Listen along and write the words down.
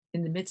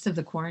the midst of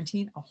the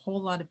quarantine, a whole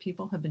lot of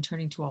people have been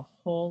turning to a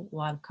whole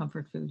lot of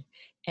comfort food.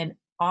 And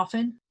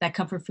often that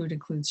comfort food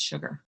includes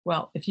sugar.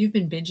 Well, if you've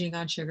been binging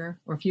on sugar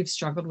or if you've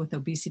struggled with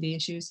obesity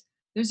issues,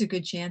 there's a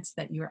good chance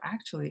that you're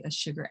actually a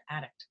sugar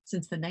addict.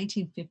 Since the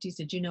 1950s,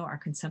 did you know our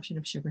consumption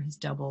of sugar has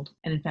doubled?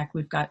 And in fact,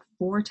 we've got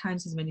 4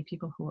 times as many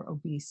people who are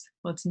obese.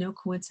 Well, it's no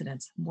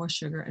coincidence, more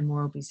sugar and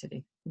more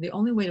obesity. The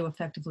only way to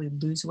effectively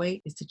lose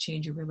weight is to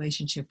change your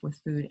relationship with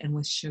food and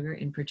with sugar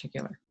in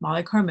particular.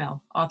 Molly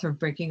Carmel, author of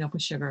Breaking Up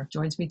with Sugar,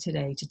 joins me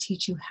today to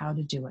teach you how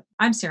to do it.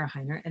 I'm Sarah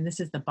Heiner, and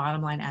this is the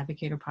Bottom Line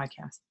Advocator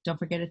podcast. Don't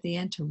forget at the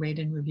end to rate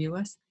and review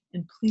us,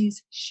 and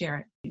please share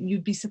it.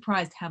 You'd be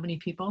surprised how many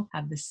people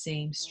have the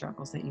same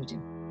struggles that you do.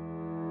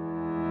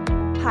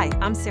 Hi,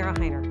 I'm Sarah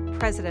Heiner,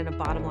 president of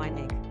Bottom Line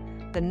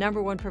Inc., the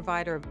 #1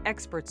 provider of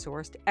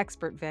expert-sourced,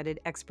 expert-vetted,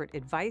 expert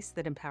advice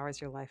that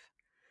empowers your life.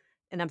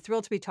 And I'm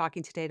thrilled to be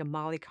talking today to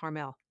Molly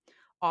Carmel,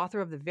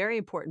 author of the very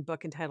important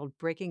book entitled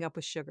Breaking Up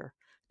with Sugar: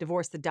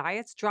 Divorce the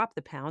Diets, Drop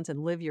the Pounds, and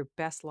Live Your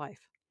Best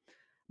Life.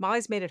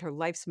 Molly's made it her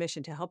life's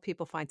mission to help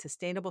people find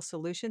sustainable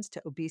solutions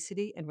to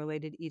obesity and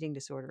related eating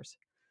disorders.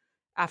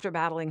 After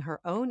battling her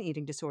own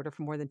eating disorder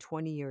for more than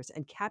 20 years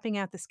and capping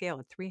out the scale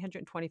at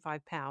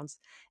 325 pounds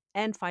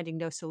and finding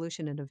no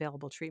solution in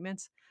available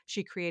treatments,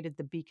 she created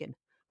The Beacon,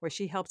 where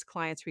she helps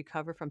clients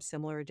recover from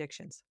similar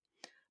addictions.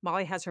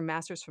 Molly has her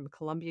master's from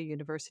Columbia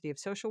University of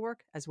Social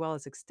Work, as well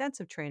as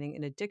extensive training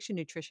in addiction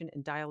nutrition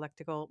and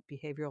dialectical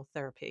behavioral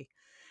therapy.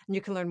 And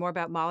you can learn more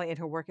about Molly and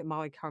her work at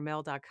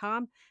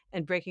mollycarmel.com.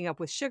 And Breaking Up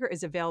with Sugar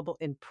is available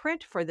in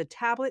print for the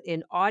tablet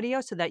in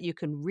audio so that you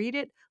can read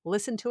it,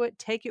 listen to it,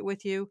 take it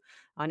with you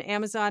on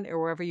Amazon or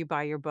wherever you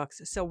buy your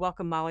books. So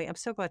welcome, Molly. I'm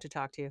so glad to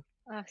talk to you.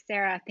 Oh,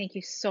 Sarah, thank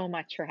you so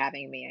much for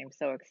having me. I'm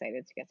so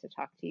excited to get to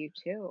talk to you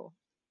too.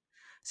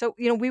 So,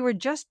 we were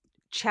just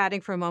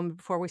chatting for a moment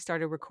before we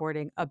started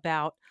recording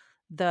about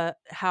the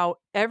how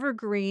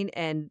evergreen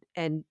and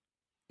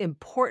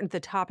important the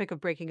topic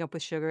of breaking up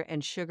with sugar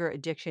and sugar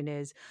addiction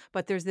is.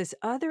 But there's this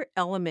other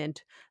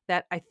element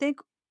that I think,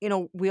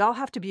 we all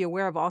have to be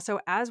aware of also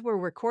as we're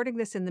recording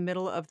this in the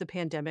middle of the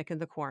pandemic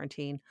and the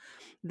quarantine,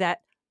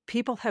 that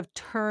people have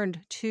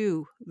turned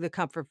to the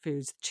comfort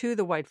foods, to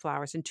the white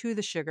flours, and to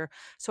the sugar.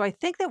 So I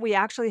think that we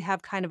actually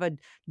have kind of a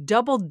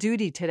double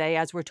duty today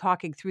as we're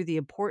talking through the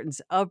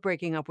importance of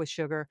breaking up with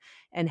sugar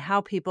and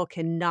how people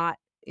cannot,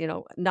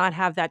 not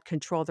have that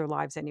control their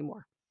lives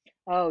anymore.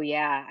 Oh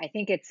yeah, I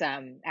think it's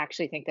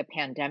actually think the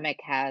pandemic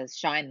has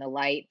shined the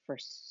light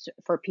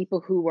for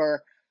people who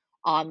were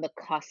on the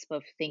cusp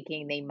of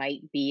thinking they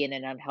might be in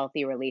an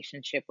unhealthy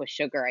relationship with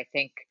sugar. I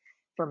think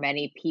for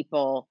many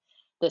people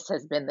this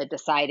has been the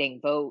deciding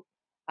vote.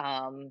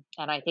 And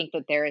I think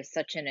that there is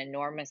such an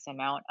enormous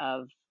amount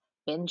of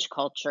binge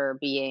culture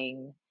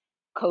being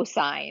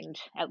co-signed,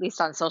 at least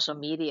on social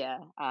media.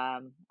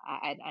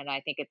 And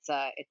I think it's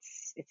a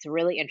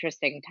really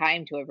interesting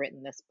time to have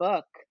written this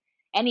book.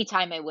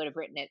 Anytime I would have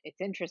written it, it's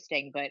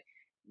interesting, but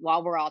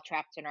while we're all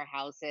trapped in our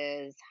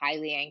houses,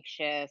 highly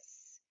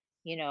anxious,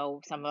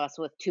 some of us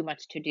with too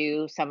much to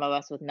do, some of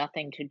us with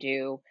nothing to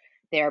do,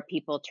 there are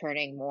people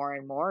turning more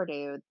and more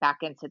to back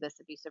into this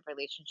abusive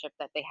relationship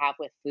that they have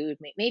with food,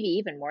 maybe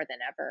even more than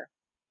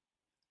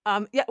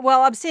ever. Yeah,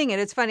 well, I'm seeing it.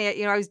 It's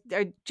funny.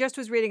 I just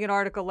was reading an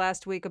article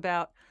last week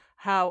about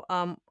how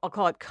I'll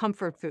call it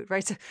comfort food,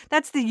 right? So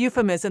that's the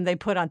euphemism they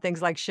put on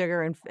things like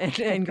sugar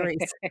and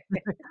grease.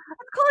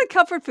 Call it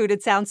comfort food.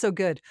 It sounds so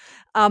good.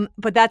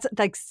 But that's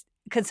like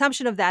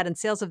consumption of that and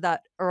sales of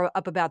that are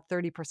up about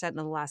 30% in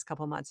the last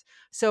couple of months.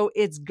 So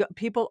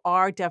people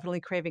are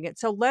definitely craving it.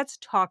 So let's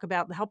talk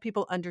about help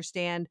people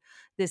understand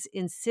this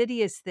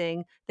insidious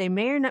thing. They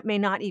may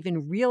not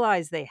even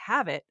realize they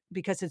have it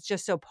because it's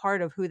just so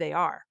part of who they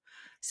are.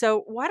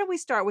 So why don't we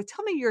start with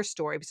tell me your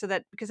story so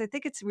that because I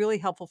think it's really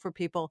helpful for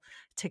people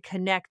to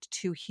connect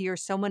to hear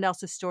someone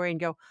else's story and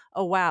go,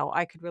 "Oh wow,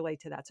 I could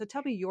relate to that." So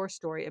tell me your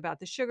story about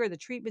the sugar, the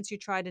treatments you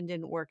tried and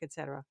didn't work,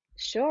 etc.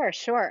 Sure,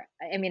 sure.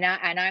 I mean,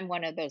 and I'm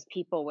one of those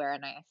people where,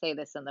 and I say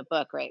this in the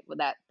book, right? With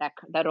that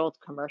old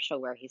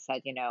commercial where he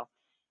said,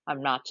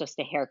 I'm not just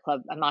the hair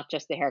club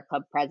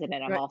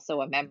president. I'm Right.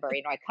 also a member.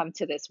 I come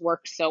to this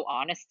work so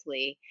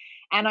honestly,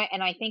 and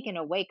I think in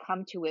a way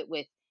come to it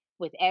with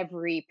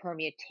every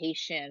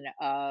permutation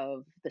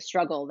of the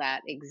struggle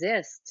that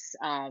exists,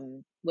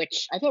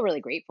 which I feel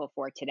really grateful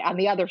for today. On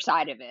the other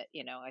side of it,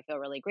 I feel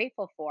really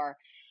grateful for.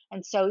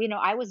 And so,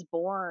 I was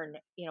born,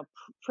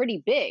 pretty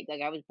big.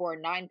 Like I was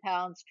born 9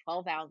 pounds,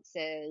 12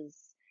 ounces.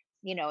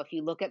 If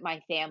you look at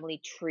my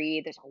family tree,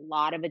 there's a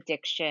lot of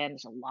addiction,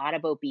 there's a lot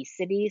of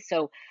obesity.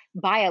 So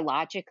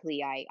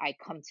biologically, I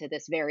come to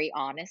this very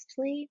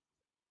honestly.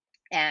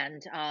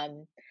 And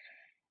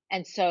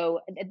and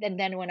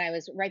then when I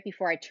was right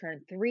before I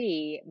turned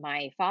 3,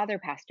 my father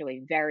passed away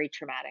very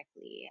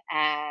traumatically.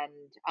 And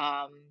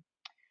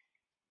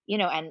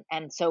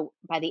so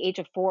by the age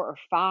of 4 or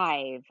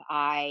 5,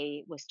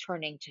 I was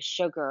turning to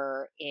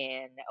sugar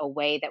in a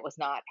way that was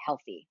not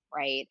healthy,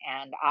 right?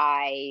 And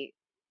I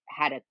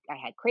I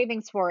had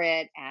cravings for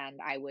it, and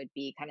I would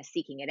be kind of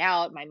seeking it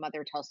out. My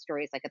mother tells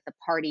stories like at the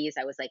parties,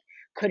 I was like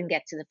couldn't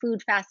get to the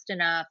food fast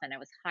enough, and I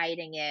was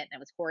hiding it and I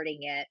was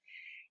hoarding it.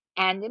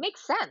 And it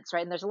makes sense,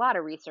 right? And there's a lot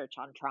of research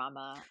on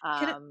trauma.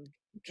 Can I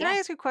can I Yeah,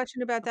 ask a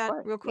question about of that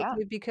course. real Yeah.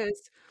 quickly?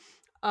 Because,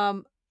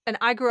 um and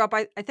I grew up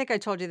I think I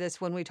told you this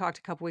when we talked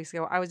a couple weeks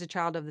ago. I was a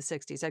child of the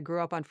 '60s. I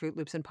grew up on Fruit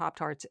Loops and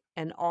Pop-Tarts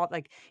and all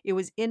like, it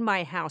was in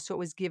my house, so it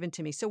was given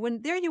to me. So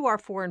when there you are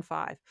 4 and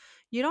 5,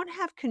 you don't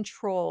have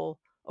control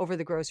over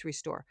the grocery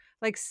store.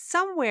 Like,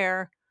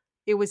 somewhere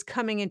it was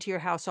coming into your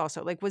house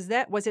also. Like, was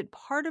it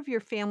part of your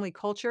family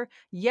culture?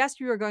 Yes,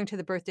 you were going to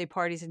the birthday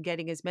parties and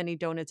getting as many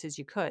donuts as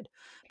you could,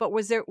 but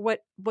was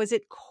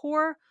it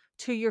core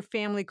to your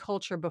family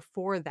culture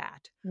before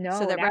that?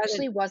 So No, it that rather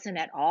actually wasn't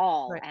at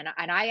all. Right.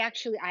 And I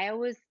actually I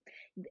always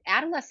the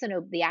adolescent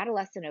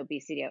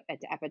obesity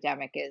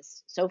epidemic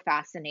is so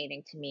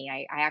fascinating to me.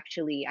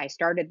 I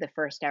started the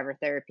first ever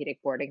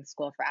therapeutic boarding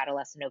school for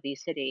adolescent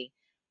obesity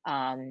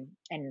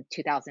in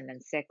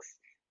 2006.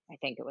 I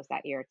think it was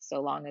that year. It's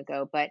so long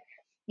ago, but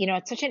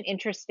it's such an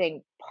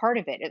interesting part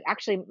of it.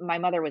 Actually, my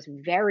mother was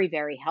very,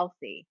 very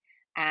healthy,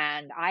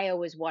 and I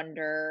always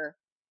wonder,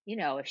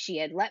 if she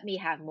had let me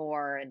have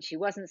more and she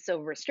wasn't so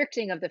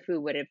restricting of the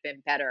food, would have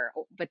been better.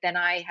 But then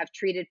I've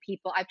treated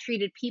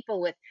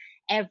people with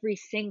every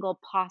single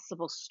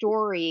possible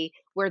story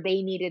where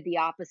they needed the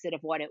opposite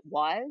of what it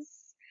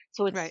was.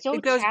 So it's Right. so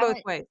It goes both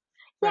challenging. ways.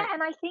 Yeah, Right.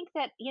 and I think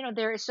that,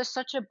 there is just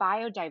such a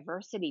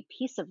biodiversity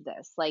piece of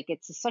this. Like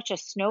such a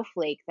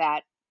snowflake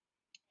that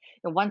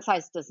one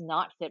size does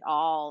not fit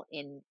all Mhm.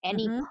 in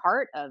any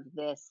part of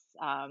this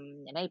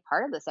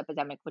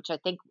epidemic, which I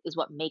think is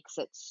what makes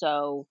it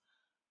so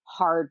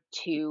hard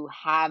to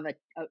have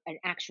an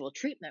actual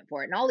treatment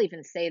for it. And I'll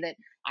even say that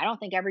I don't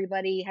think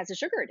everybody has a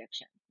sugar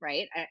addiction,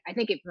 right? I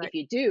think if Right.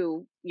 you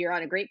do, you're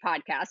on a great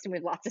podcast and we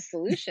have lots of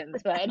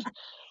solutions. But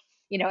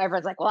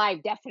everyone's like, well, I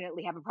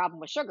definitely have a problem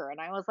with sugar. And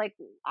I was like,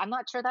 I'm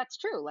not sure that's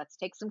true. Let's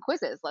take some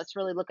quizzes. Let's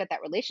really look at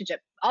that relationship.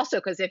 Also,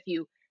 because if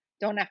you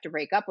don't have to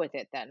break up with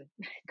it, then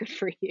good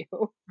for you.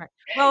 Right.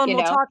 Well, and you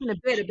we'll know talk in a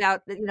bit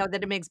about,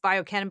 that it makes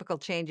biochemical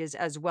changes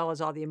as well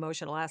as all the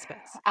emotional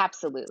aspects.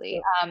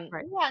 Absolutely. So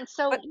right. Yeah, and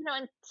so, But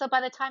and so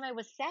by the time I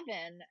was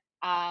 7,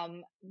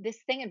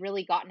 this thing had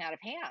really gotten out of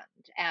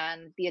hand,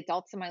 and the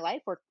adults in my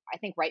life were, I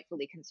think,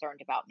 rightfully concerned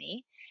about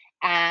me,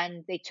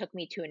 and they took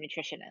me to a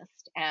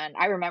nutritionist, and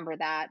I remember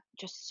that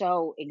just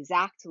so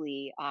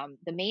exactly.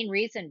 The main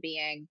reason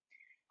being,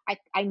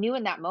 I knew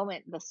in that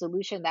moment the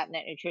solution that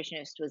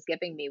nutritionist was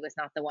giving me was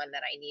not the one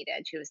that I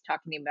needed. She was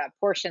talking about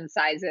portion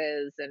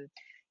sizes and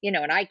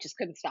I just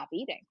couldn't stop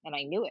eating, and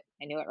I knew it.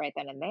 I knew it right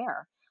then and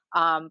there.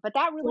 But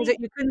that was really it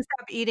you couldn't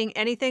stop eating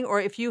anything, or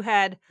if you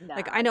had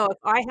like, I no. know if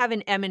I have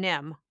an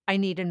M&M, I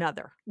need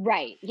another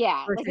Right,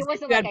 yeah, like, it versus if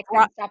wasn't you like had I bro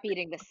couldn't stop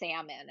eating the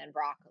salmon and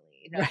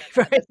broccoli. No, no,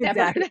 right, no,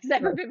 right, exactly. that's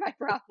never Right. been my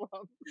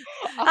problem.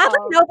 How come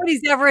Um,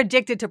 nobody's ever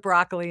addicted to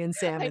broccoli and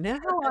I salmon? How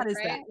know, odd is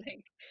that? right?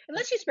 Like,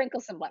 unless you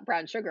sprinkle some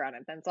brown sugar on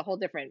it, then it's a whole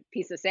different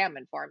piece of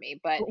salmon for me,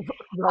 but,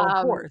 Well, of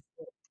um course.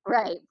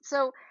 right.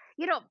 So,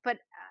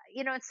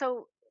 and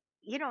so,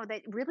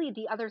 that really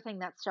the other thing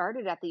that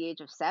started at the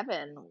age of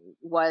 7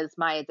 was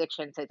my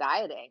addiction to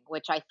dieting,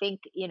 which I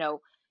think,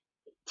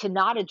 to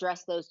not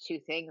address those two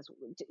things,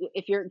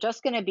 if you're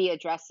just going to be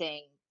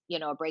addressing,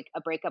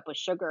 a breakup with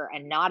sugar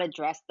and not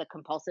address the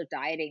compulsive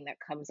dieting that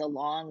comes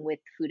along with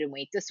food and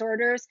weight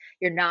disorders,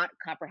 you're not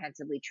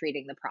comprehensively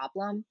treating the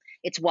problem.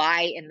 It's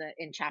why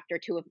in chapter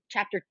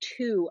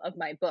 2 of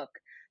my book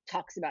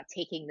talks about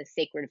taking the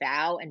sacred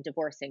vow and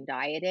divorcing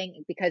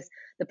dieting, because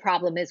the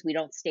problem is we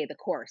don't stay the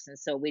course, and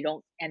so we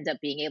don't end up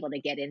being able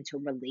to get into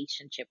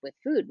relationship with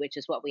food, which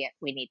is what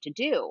we need to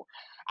do.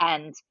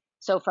 And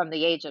so from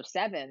the age of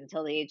 7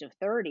 till the age of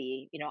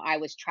 30, I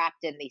was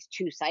trapped in these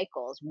two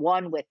cycles.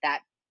 One with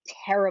that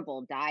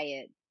terrible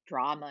diet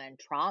drama and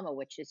trauma,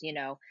 which is,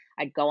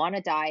 I'd go on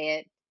a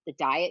diet, the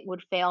diet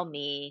would fail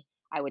me,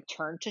 I would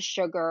turn to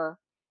sugar,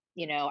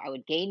 I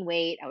would gain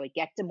weight, I would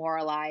get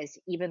demoralized,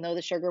 even though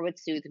the sugar would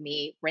soothe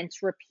me,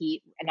 rinse,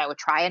 repeat, and I would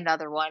try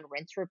another one,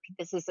 rinse, repeat.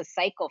 This is a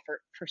cycle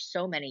for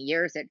so many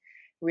years. It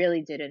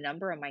really did a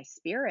number on my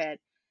spirit.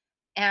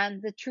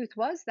 And the truth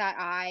was that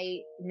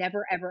I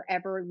never, ever,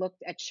 ever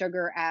looked at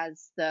sugar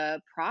as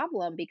the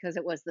problem because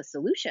it was the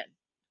solution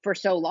for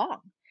so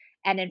long.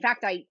 And in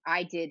fact,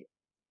 I did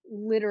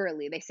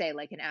literally, they say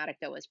like an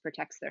addict always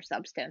protects their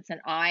substance.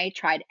 And I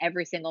tried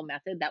every single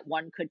method that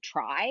one could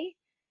try,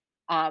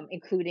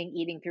 including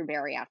eating through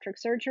bariatric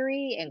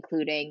surgery,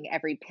 including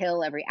every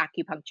pill, every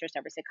acupuncturist,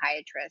 every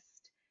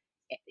psychiatrist,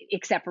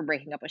 except for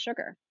breaking up with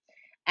sugar.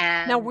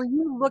 Now, And were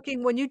you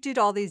looking when you did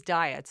all these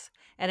diets,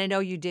 and I know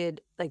you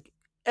did, like,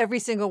 every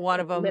single one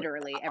of them,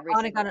 literally every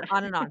on and single on and one.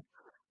 on and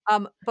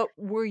on. But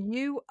were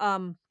you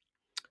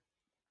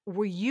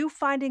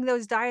finding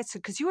those diets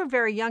because you were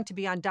very young to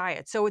be on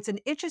diet, so it's an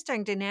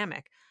interesting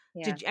dynamic.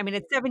 Yeah. I mean,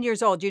 at 7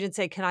 years old, you didn't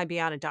say, "Can I be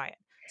on a diet?"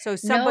 So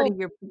somebody No,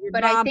 your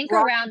but I mom think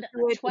brought around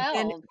you to it, but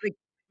then 12. like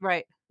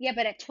right. Yeah,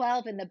 but at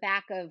 12 in the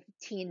back of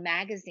Teen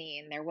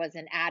Magazine, there was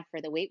an ad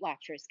for the Weight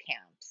Watchers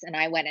camps. camps, and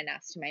I went and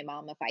asked my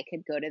mom if I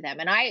could go to them.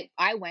 And I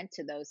went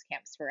to those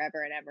camps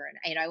forever and ever,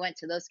 and I went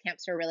to those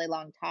camps for a really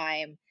long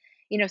time.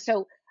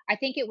 So I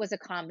think it was a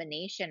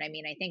combination. I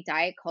mean, I think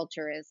diet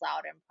culture is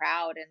loud and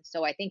proud, and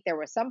so I think there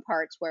were some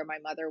parts where my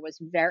mother was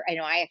very.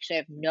 I actually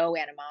have no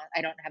animal.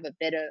 I don't have a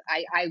bit of.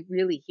 I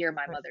really hear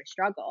my Right. mother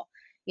struggle.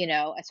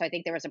 So I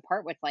think there was a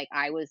part with, like,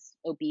 I was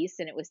obese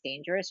and it was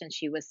dangerous and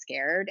she was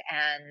scared,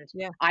 and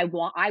Yeah. I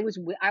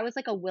was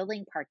like a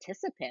willing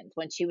participant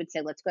when she would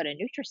say, "Let's go to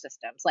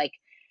Nutrisystems." Like,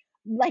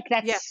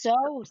 Yeah. that's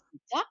so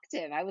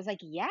seductive. I was like,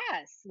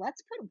 "Yes,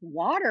 let's put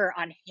water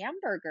on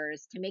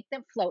hamburgers to make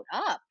them float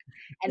up,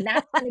 and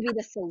that's gonna be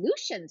the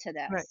solution to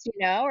Right. this?"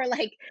 Or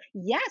like,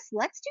 "Yes,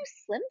 let's do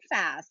Slim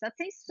Fast. That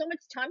saves so much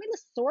time." Tommy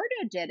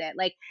Lasorda did it.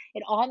 Like,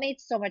 it all made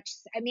so much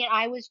I mean,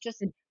 I was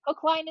just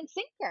hook, line, and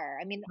sinker.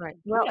 I mean, Right.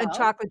 you Well, and know?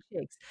 chocolate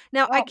shakes.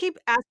 Now, I Oh. keep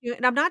asking you,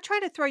 and I'm not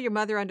trying to throw your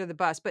mother under the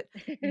bus, but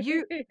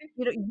you're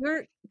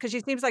because she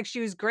seems like she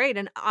was great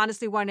and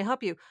honestly wanting to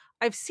help you.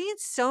 I've seen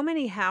so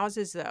many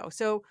houses though.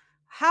 So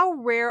how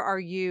rare are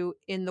you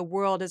in the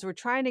world as we're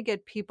trying to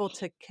get people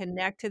to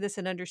connect to this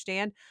and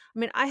understand? I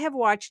mean, I have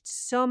watched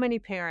so many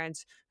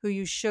parents who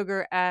use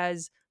sugar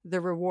as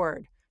the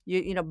reward.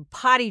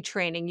 Potty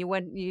training,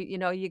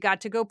 you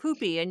got to go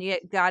poopy and you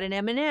got an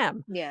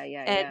M&M. Yeah,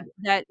 yeah, And yeah.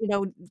 that,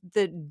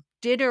 the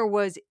dinner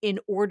was in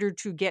order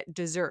to get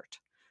dessert.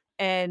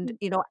 And,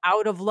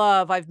 out of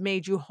love, "I've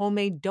made you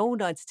homemade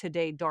donuts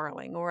today,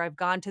 darling," or "I've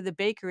gone to the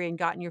bakery and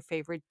gotten your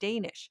favorite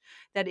Danish."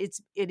 That it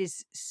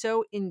is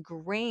so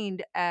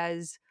ingrained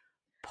as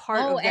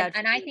part Oh, of and that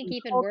and I think family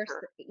even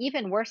culture.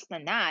 even worse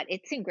than that,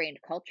 it's ingrained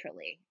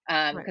culturally.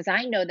 Right, Because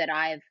I know that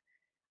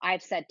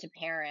I've said to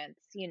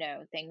parents,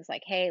 things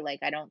like, "Hey, like,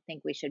 I don't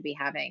think we should be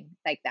having,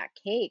 like, that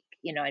cake,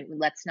 and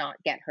let's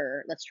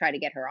try to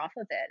get her off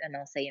of it." And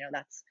they'll say,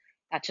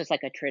 "That's just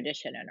like a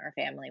tradition in our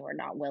family. We're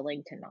not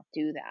willing to not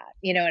do that."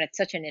 And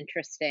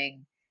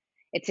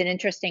it's an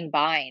interesting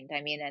bind.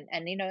 I mean,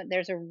 and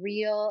there's a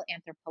real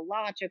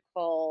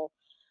anthropological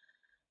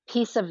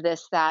piece of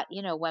this that,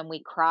 when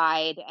we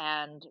cried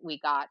and we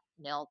got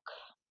milk,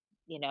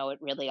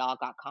 it really all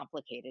got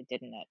complicated,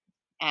 didn't it?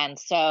 And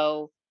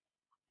so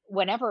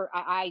whenever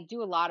I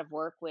do a lot of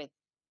work with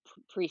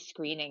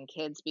pre-screening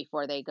kids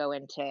before they go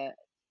into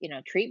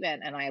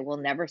treatment, and I will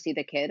never see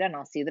the kid, and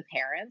I'll see the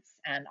parents,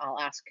 and I'll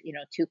ask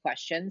two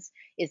questions: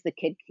 is the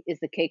kid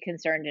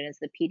concerned, and is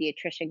the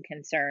pediatrician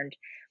concerned?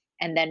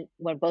 And then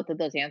when both of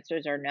those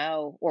answers are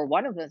no, or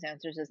one of those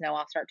answers is no,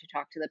 I'll start to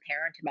talk to the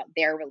parent about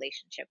their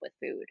relationship with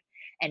food.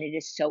 And it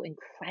is so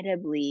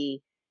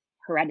incredibly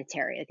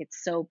hereditary. Like,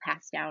 it's so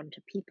passed down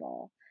to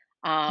people.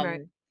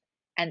 right, Um,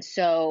 and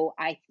so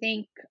I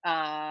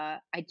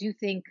do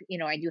think,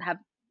 I do have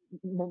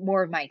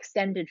more of my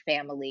extended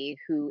family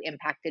who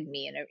impacted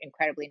me in an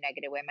incredibly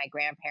negative way. My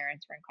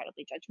grandparents were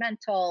incredibly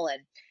judgmental,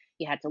 and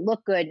you had to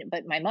look good.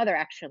 But my mother,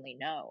 actually,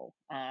 no.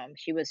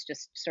 She was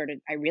just sort of,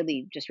 I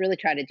really just really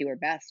tried to do her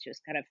best. She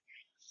was kind of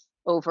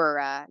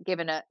over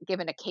given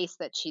a case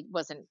that she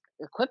wasn't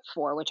equipped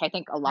for, which I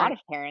think a lot right. of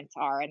parents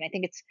are. And I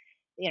think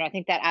I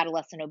think that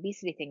adolescent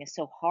obesity thing is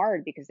so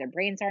hard because their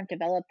brains aren't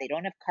developed. They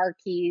don't have car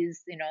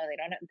keys. They don't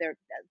have. They're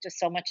just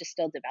so much is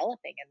still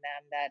developing in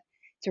them that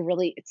to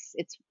really it's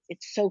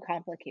so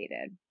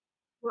complicated.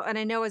 Well, and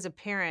I know as a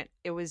parent,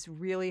 it was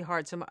really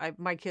hard. So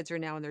my kids are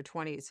now in their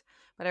 20s,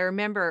 but I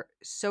remember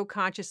so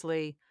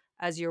consciously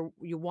as you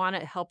want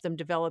to help them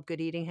develop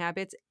good eating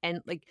habits,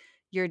 and like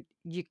you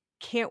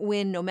can't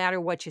win no matter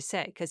what you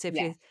say, because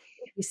Yes,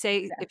 if you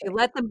exactly.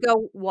 let them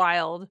go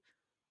wild,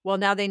 well,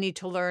 now they need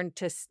to learn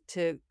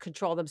to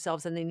control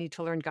themselves and they need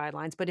to learn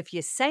guidelines. But if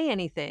you say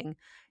anything,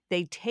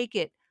 they take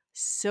it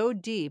so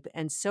deep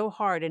and so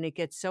hard, and it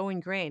gets so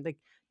ingrained. Like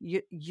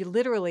you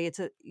literally, it's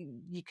a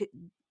you could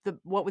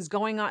what was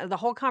going on, the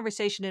whole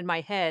conversation in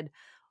my head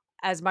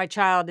as my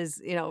child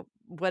is,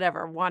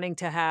 whatever, wanting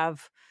to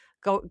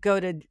go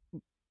to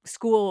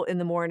school in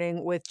the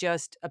morning with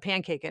just a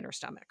pancake in her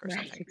stomach or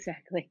Right, something.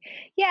 exactly.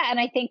 Yeah, and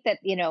I think that,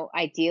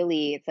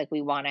 ideally, it's like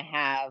we wanna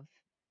have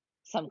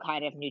some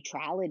kind of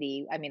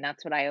neutrality. I mean,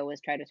 that's what I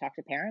always try to talk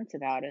to parents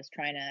about, is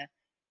trying to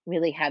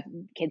really have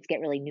kids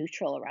get really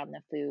neutral around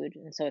the food,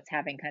 and so it's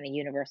having kinda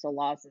universal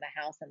laws in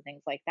the house and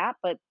things like that,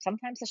 but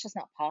sometimes it's just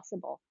not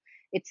possible.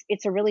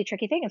 It's a really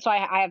tricky thing, and so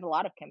I have a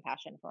lot of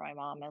compassion for my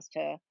mom as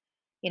to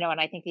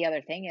and I think the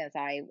other thing is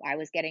I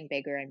was getting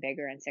bigger and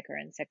bigger and sicker,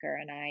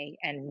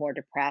 and more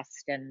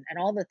depressed, and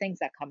all the things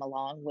that come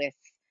along with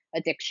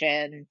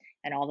addiction,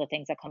 and all the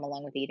things that come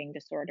along with eating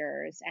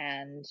disorders,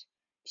 and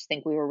just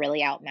think we were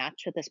really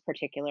outmatched with this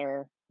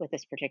particular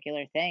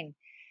thing.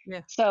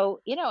 Yeah.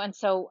 So, and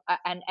so,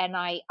 and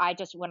I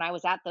just, when I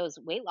was at those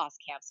weight loss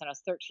camps when I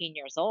was 13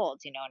 years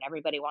old, and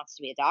everybody wants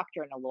to be a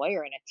doctor and a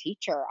lawyer and a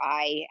teacher,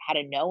 I had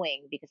a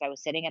knowing because I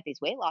was sitting at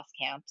these weight loss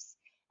camps,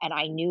 and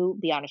I knew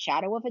beyond a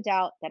shadow of a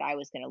doubt that I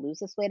was going to lose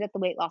this weight at the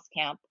weight loss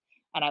camp,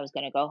 and I was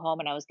going to go home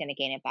and I was going to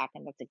gain it back.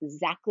 And that's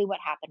exactly what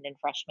happened in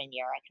freshman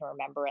year. I can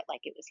remember it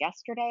like it was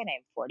yesterday, and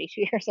I'm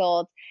 42 years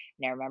old.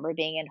 And I remember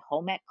being in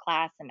home ec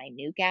class in my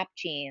new Gap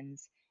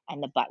jeans,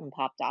 and the button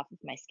popped off of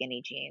my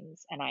skinny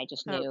jeans, and I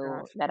just Oh knew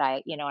gosh. that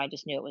I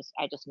just knew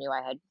I just knew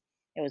I had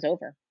it was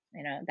over,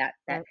 that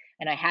Right.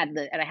 and I had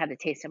the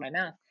taste in my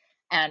mouth.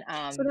 And,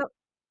 So now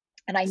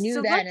and I knew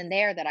so then let's and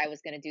there that I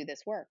was gonna do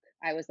this work.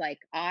 I was like,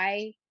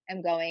 "I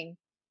am going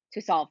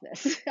to solve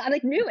this." I,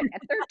 like, knew it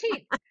at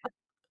 13.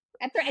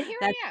 And here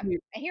that's I am,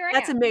 cute. and here I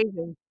That's am.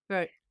 amazing.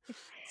 Right.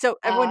 So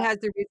everyone Uh, has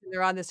their reason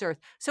they're on this earth.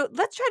 So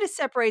let's try to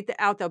separate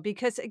the out though,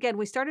 because again,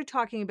 we started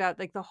talking about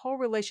like the whole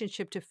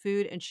relationship to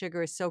food and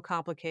sugar is so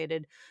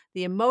complicated.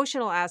 The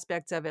emotional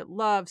aspects of it,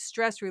 love,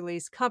 stress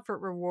release, comfort,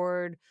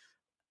 reward,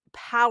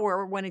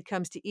 power when it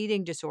comes to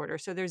eating disorder.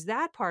 So there's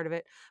that part of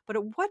it. But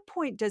at what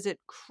point does it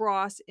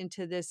cross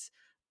into this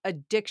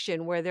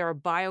addiction where there are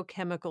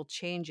biochemical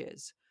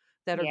changes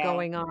that are yeah.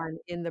 going on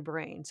in the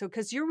brain? So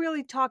because you're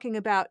really talking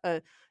about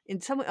a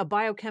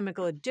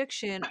biochemical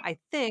addiction, I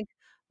think,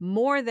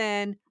 more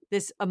than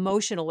this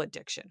emotional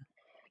addiction.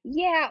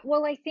 Yeah,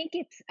 well, I think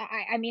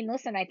I mean,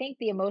 listen, I think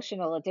the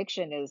emotional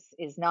addiction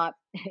is not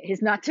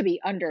is not to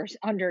be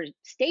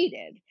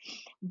understated,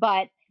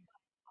 but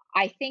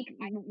I think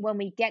when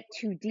we get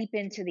too deep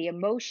into the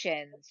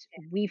emotions,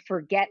 we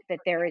forget that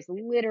there is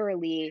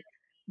literally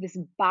this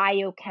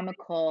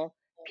biochemical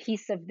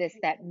piece of this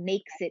that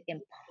makes it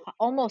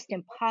almost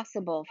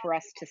impossible for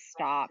us to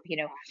stop.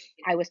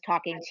 I was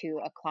talking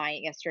to a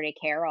client yesterday,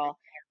 Carol,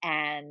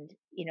 and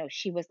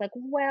she was like,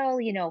 "Well,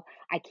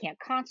 I can't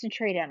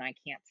concentrate and I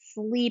can't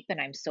sleep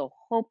and I'm so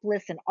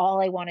hopeless and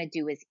all I want to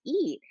do is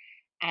eat."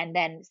 And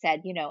then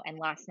said, and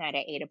last night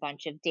I ate a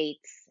bunch of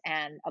dates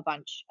and a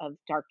bunch of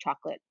dark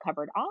chocolate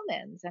covered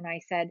almonds. And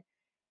I said,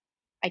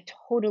 I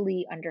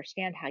totally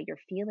understand how you're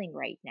feeling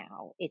right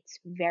now. It's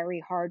very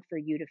hard for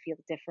you to feel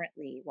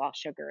differently while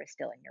sugar is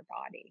still in your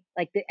body.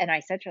 And I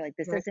said to her, like,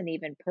 this Right. isn't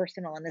even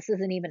personal and this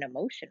isn't even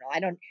emotional.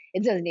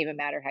 It doesn't even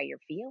matter how you're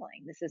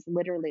feeling. This is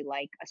literally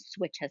like a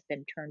switch has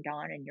been turned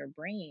on in your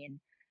brain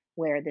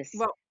where this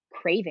Well,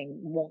 craving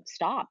won't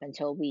stop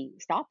until we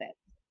stop it.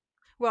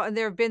 and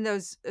there have been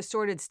those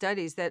assorted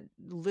studies that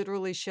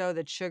literally show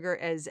that sugar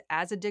is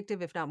as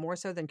addictive, if not more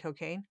so, than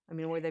cocaine. I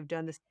mean, where they've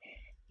done this.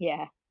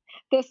 Yeah.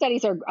 Those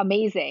studies are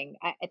amazing.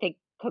 I think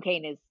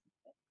cocaine is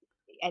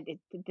I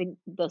think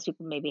those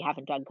people maybe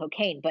haven't done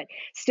cocaine, but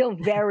still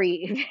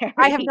very,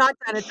 I have very not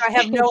done it, so I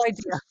have no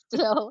idea.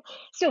 still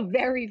still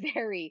very,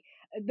 very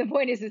the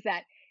point is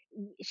that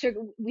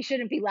sugar we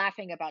shouldn't be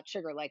laughing about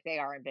sugar like they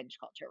are in binge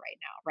culture right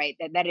now, right?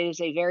 That it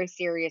is a very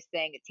serious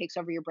thing. It takes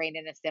over your brain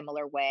in a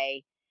similar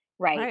way,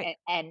 right? Right.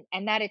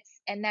 And that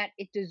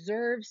it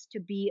deserves to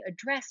be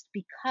addressed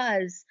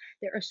because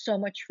there is so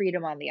much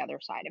freedom on the other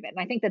side of it. And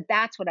I think that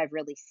that's what I've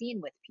really seen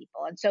with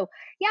people. And so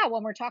yeah,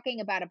 when we're talking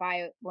about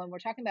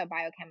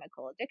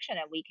biochemical addiction,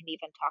 and we can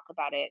even talk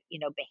about it,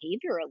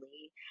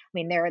 behaviorally. I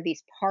mean, there are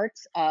these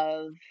parts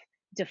of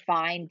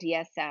defined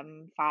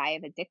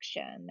DSM-5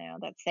 addiction,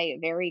 that say it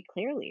very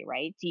clearly,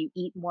 right? Do you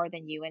eat more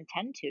than you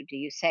intend to? Do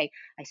you say,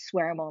 I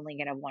swear I'm only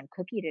going to have one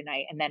cookie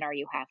tonight? And then are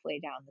you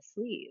halfway down the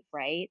sleeve,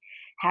 right?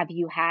 Have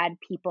you had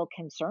people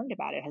concerned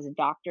about it? Has a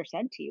doctor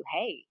said to you,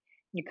 hey,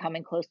 you're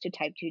coming close to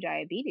type 2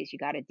 diabetes. You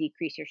got to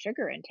decrease your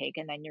sugar intake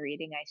and then you're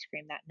eating ice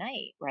cream that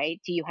night, right?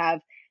 Do you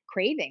have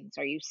cravings?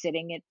 Are you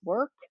sitting at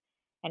work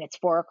and it's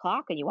 4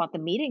 o'clock and you want the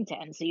meeting to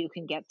end so you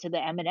can get to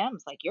the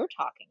M&Ms like you're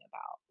talking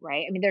about,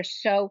 right? I mean,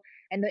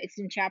 it's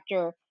in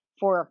chapter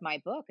 4 of my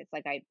book. It's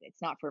like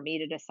it's not for me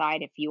to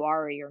decide if you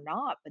are or you're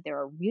not, but there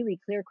are really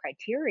clear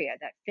criteria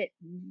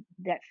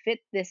that fit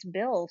this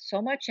bill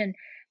so much. And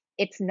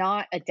it's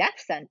not a death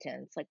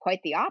sentence, like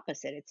quite the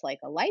opposite. It's like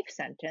a life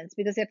sentence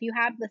because if you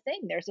have the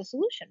thing, there's a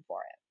solution for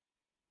it.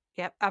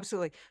 Yep,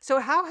 absolutely. So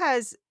how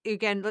has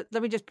again,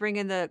 let me just bring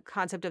in the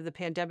concept of the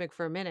pandemic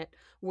for a minute,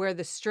 where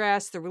the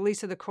stress, the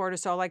release of the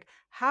cortisol, like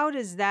how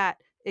does that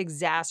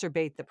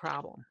exacerbate the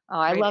problem? Oh,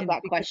 I Right? love And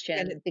that because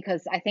again, question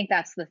because I think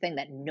that's the thing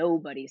that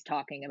nobody's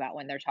talking about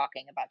when they're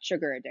talking about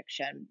sugar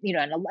addiction.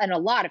 And a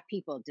lot of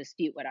people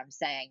dispute what I'm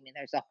saying. I mean,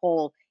 there's a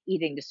whole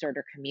eating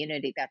disorder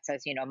community that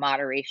says,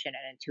 moderation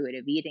and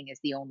intuitive eating is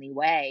the only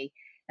way.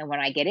 And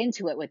when I get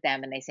into it with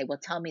them and they say, "Well,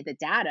 tell me the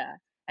data."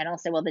 And I'll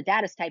say, "Well, the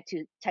data is type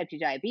 2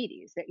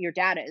 diabetes. That your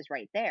data is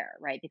right there,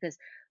 right? Because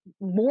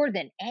more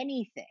than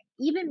anything,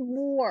 even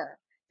more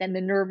than the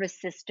nervous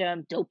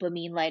system,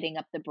 dopamine lighting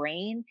up the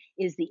brain,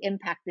 is the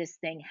impact this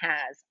thing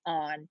has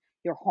on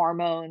your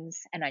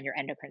hormones and on your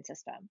endocrine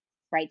system,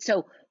 right?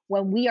 So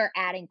when we are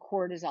adding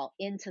cortisol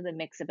into the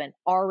mix of an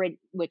already,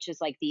 which is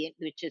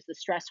the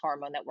stress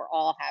hormone that we're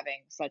all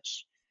having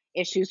such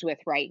issues with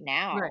right right.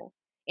 now,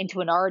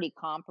 into an already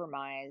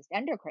compromised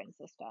endocrine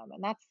system,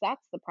 and that's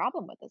the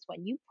problem with this.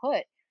 When you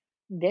put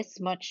this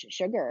much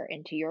sugar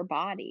into your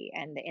body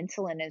and the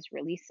insulin is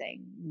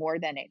releasing more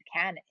than it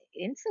can,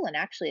 insulin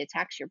actually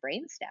attacks your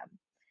brainstem,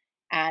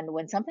 and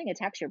when something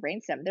attacks your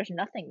brainstem, there's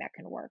nothing that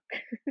can work.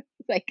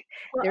 Like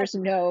Well, there's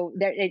no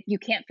there it, you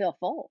can't feel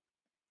full.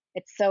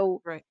 It's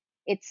so right.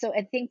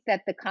 I think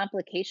that the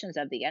complications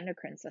of the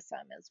endocrine system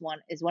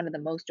is one of the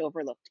most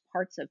overlooked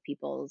parts of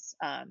people's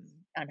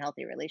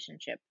unhealthy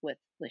relationship with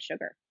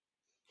sugar.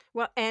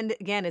 Well, and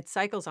again, it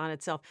cycles on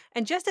itself.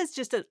 And just as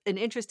an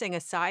interesting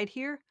aside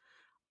here,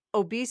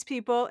 obese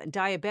people and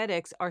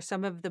diabetics are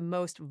some of the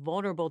most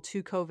vulnerable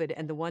to COVID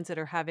and the ones that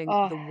are having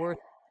Oh, the worst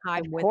of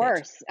time with it.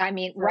 course. I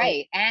mean, So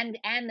right. And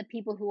the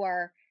people who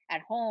are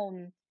at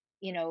home,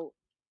 you know,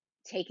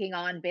 taking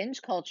on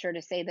binge culture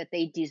to say that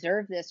they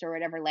deserve this or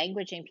whatever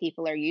languaging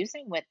people are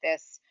using with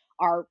this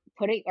are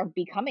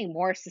becoming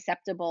more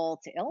susceptible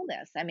to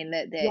illness. I mean,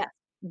 yes.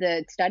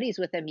 the studies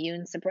with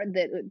immune support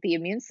the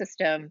immune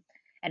system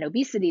and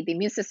obesity, the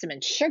immune system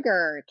and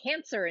sugar,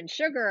 cancer and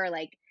sugar,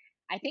 like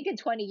I think in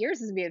 20 years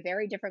this will be a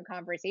very different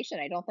conversation.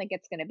 I don't think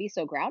it's going to be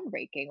so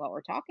groundbreaking what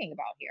we're talking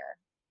about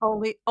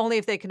here. Only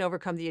if they can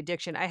overcome the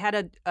addiction. I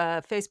had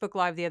a Facebook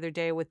Live the other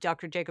day with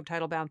Dr. Jacob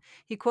Teitelbaum.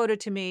 He quoted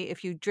to me,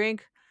 "If you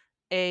drink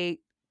a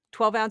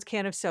 12-ounce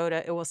can of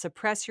soda, it will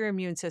suppress your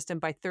immune system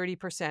by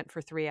 30%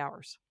 for 3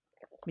 hours."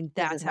 I mean,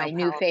 This is that's how my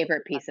new powerful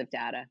favorite the piece of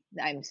data.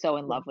 I'm so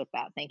in yeah, love with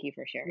that. Thank you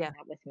for sharing yeah.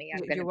 that with me.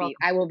 You're welcome.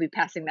 I will be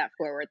passing that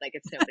forward like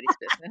it's nobody's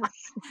business.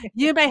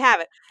 You may have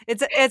it.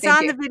 It's Thank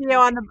on the you. video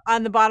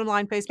on the Bottom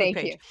Line Facebook Thank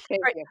page. you.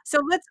 Thank Alright, you.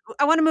 so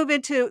I wanna move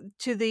into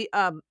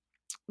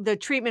the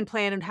treatment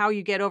plan and how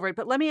you get over it,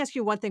 but let me ask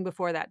you one thing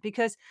before that,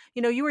 because,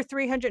 you were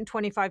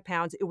 325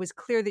 pounds, it was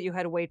clear that you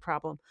had a weight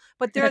problem,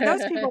 but there are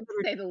those people To that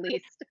are say the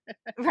least.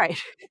 right,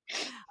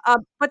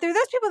 but there are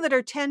those people that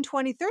are 10,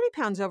 20, 30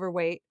 pounds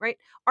overweight, right?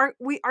 Our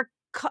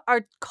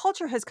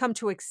culture has come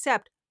to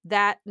accept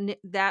that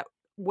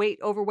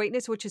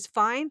overweightness, which is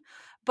fine,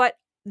 but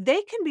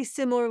they can be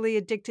similarly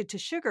addicted to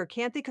sugar,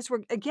 can't they? Because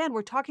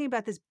we're talking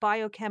about this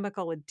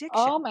biochemical addiction.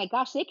 Oh my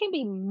gosh, they can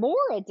be more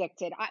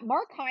addicted.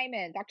 Mark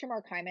Hyman, Dr.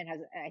 Mark Hyman has,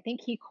 I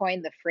think he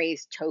coined the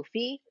phrase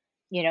TOFI,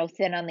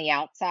 thin on the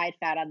outside,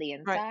 fat on the Right.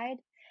 inside.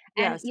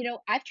 And Yes.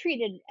 I've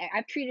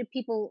treated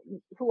people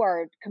who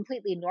are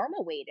completely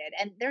normal weighted,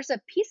 and there's a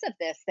piece of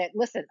this that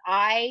listen,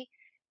 a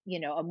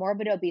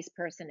morbid obese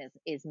person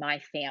is my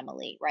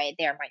family, right?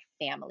 They are my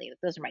family.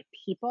 Those are my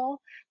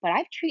people. But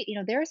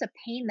there's a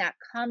pain that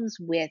comes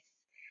with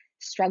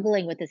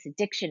struggling with this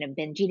addiction and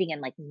binge eating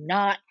and like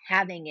not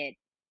having it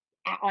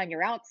on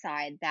your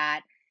outside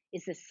that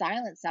is the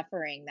silent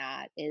suffering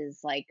that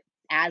is like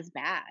as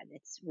bad.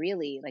 It's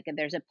really like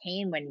there's a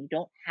pain when you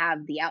don't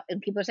have the out,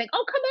 and people are saying,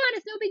 "Oh, come on,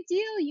 it's no big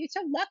deal. You're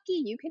so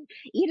lucky. You can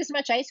eat as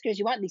much ice cream as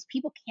you want." These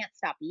people can't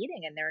stop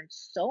eating, and they're in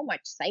so much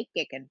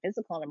psychic and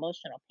physical and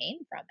emotional pain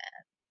from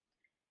it.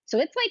 So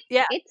it's like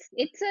Yeah.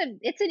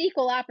 it's an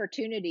equal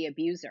opportunity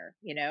abuser.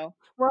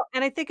 Well,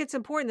 and I think it's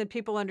important that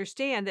people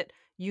understand that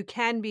you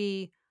can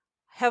be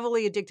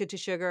heavily addicted to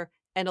sugar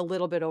and a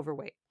little bit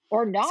overweight.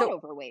 Or not So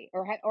overweight,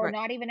 or right,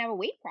 not even have a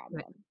weight right,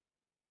 problem.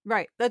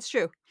 right, that's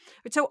true.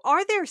 So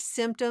are there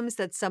symptoms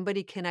that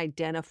somebody can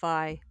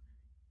identify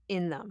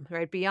in them,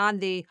 right?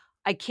 Beyond the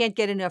I can't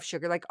get enough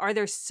sugar. Like, are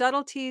there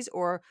subtleties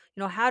or,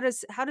 how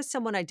does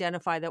someone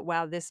identify that,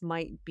 wow, this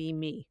might be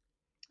me?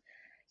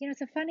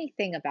 It's a funny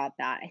thing about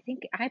that.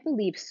 I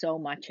believe so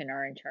much in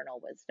our internal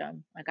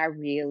wisdom. Like I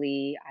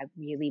really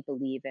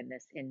believe in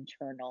this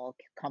internal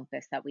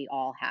compass that we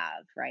all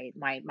have, right?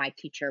 My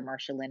teacher,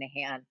 Marsha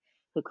Linehan,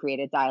 who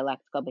created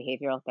dialectical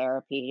behavioral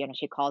therapy,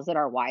 she calls it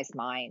our wise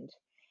mind.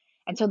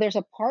 And so there's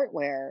a part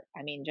where,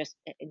 I mean, just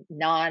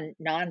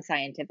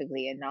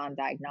non-scientifically and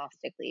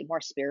non-diagnostically,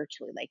 more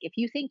spiritually, like if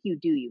you think you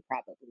do, you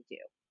probably do,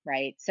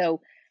 right?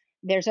 So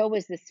there's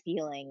always this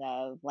feeling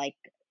of like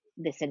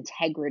this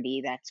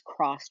integrity that's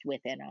crossed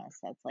within us.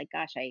 That's like,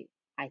 gosh, I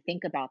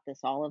think about this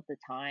all of the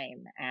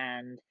time,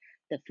 and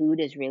the food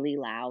is really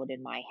loud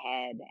in my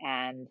head,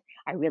 and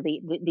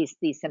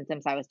these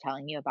symptoms I was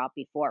telling you about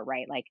before,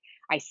 right? Like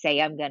I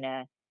say I'm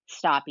gonna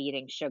stop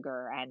eating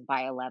sugar, and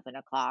by 11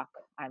 o'clock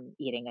I'm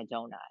eating a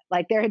donut.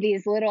 Like there are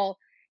these little,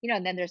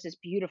 and then there's this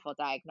beautiful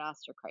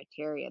diagnostic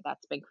criteria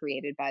that's been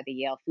created by the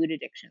Yale Food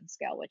Addiction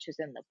Scale, which is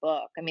in the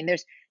book. I mean,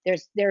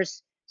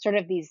 there's sort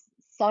of these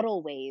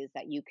subtle ways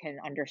that you can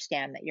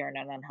understand that you're in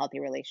an unhealthy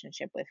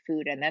relationship with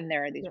food, and then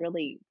there are these Yeah.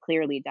 really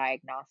clearly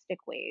diagnostic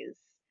ways,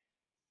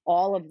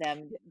 all of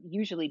them Yeah.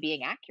 usually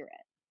being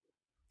accurate.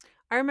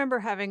 I remember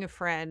having a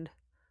friend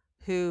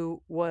she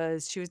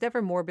was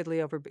never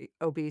morbidly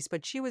obese,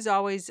 but she was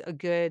always a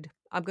good,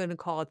 I'm going to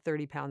call it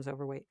 30 pounds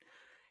overweight.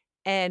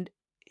 And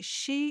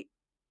she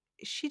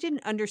she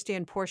didn't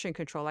understand portion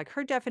control. Like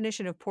her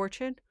definition of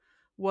portion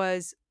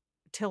was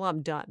till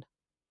I'm done,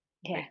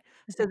 Yeah. right?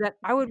 So that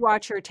I would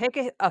watch her take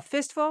a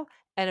fistful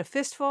and a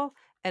fistful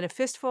and a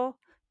fistful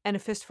and a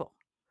fistful.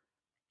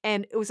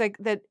 And it was like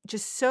that,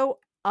 just so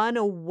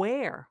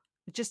unaware,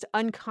 just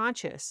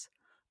unconscious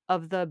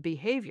of the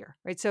behavior,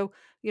 right? So,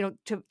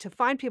 to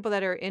find people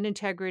that are in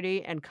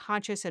integrity and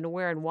conscious and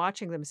aware and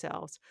watching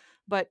themselves,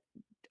 but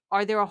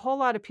are there a whole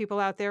lot of people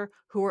out there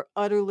who are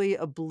utterly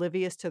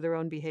oblivious to their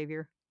own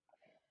behavior?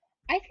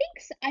 I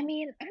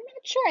mean, I'm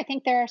not sure. I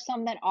think there are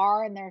some that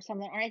are and there are some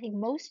that aren't. I think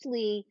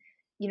mostly,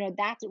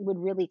 that would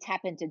really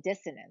tap into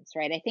dissonance,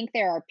 right? I think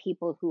there are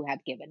people who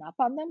have given up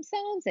on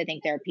themselves. I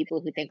think there are people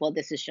who think, well,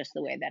 this is just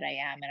the way that I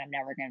am and I'm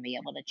never going to be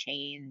able to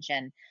change.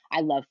 And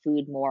I love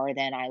food more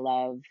than I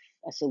love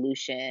a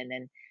solution.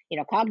 And,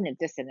 cognitive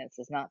dissonance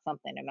is not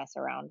something to mess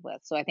around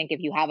with. So I think if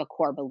you have a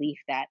core belief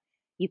that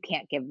you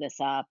can't give this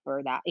up,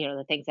 or that,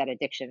 the things that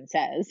addiction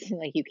says,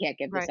 like, you can't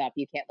give this Right. up,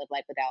 you can't live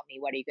life without me,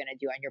 what are you going to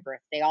do on your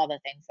birthday? All the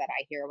things that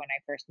I hear when I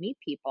first meet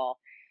people,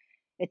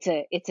 it's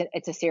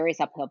a serious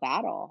uphill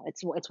battle.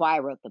 It's why I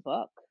wrote the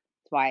book.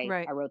 It's why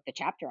Right. I wrote the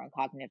chapter on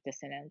cognitive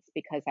dissonance,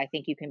 because I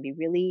think you can be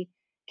really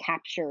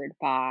captured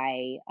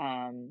by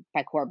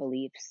core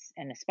beliefs,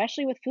 and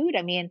especially with food.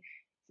 I mean,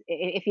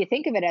 if you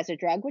think of it as a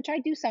drug, which I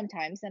do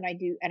sometimes, and I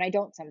do and I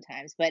don't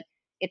sometimes, but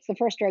it's the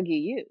first drug you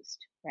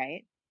used,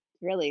 right?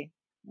 Really,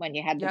 when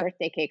you had the Yep.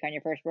 birthday cake on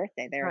your first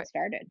birthday, there it Right.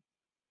 started.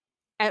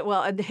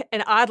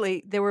 And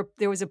oddly,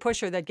 there was a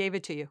pusher that gave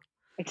it to you.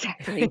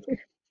 Exactly.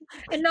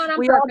 And not on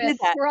We all did purpose.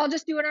 that. We're all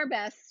just doing our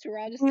best. We're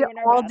all just We doing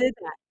our all best. did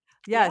that.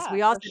 Yes, Yeah,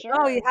 we all for said,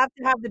 "Oh, you sure. have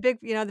to have the big,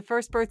 the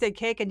first birthday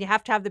cake, and you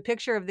have to have the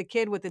picture of the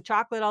kid with the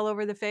chocolate all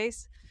over the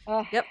face."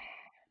 Ugh, Yep,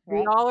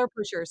 we yep. all are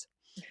pushers.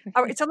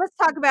 Alright, so let's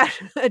talk about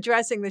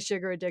addressing the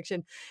sugar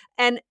addiction.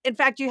 And in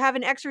fact, you have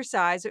an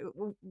exercise.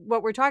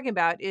 What we're talking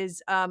about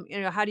is, how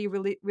do you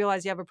really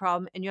realize you have a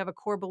problem, and you have a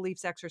core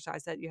beliefs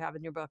exercise that you have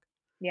in your book.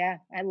 Yeah,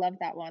 I love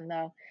that one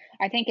though.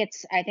 I think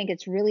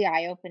it's really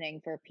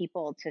eye-opening for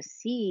people to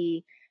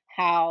see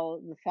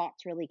how the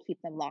thoughts really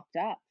keep them locked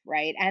up,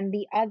 right? And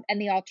the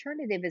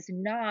alternative is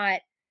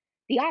not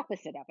the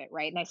opposite of it,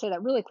 right? And I say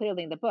that really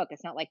clearly in the book.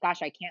 It's not like,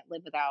 gosh, I can't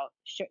live without,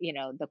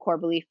 the core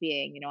belief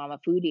being, I'm a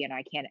foodie and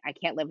I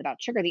can't live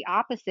without sugar. The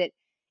opposite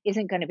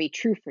isn't going to be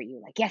true for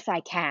you. Like, yes, I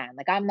can.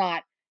 Like, I'm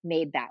not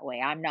made that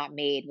way. I'm not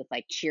made with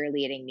like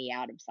cheerleading me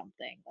out of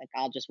something. Like,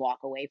 I'll just walk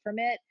away from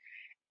it.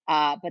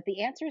 But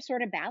the answer is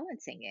sort of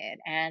balancing it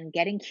and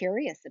getting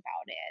curious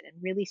about it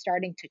and really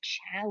starting to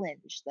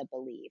challenge the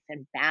belief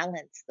and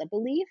balance the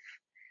belief.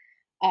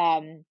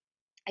 Um,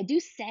 I do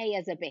say,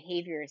 as a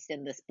behaviorist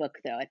in this book,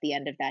 though, at the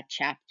end of that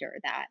chapter,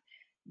 that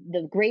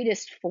the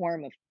greatest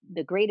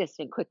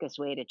and quickest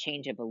way to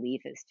change a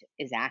belief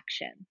is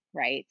action,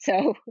 right?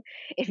 So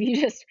if you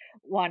just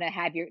want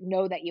to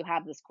know that you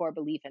have this core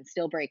belief and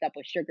still break up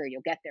with sugar,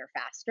 you'll get there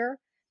faster.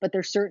 But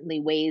there's certainly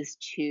ways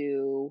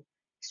to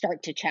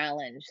start to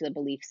challenge the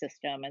belief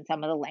system and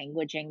some of the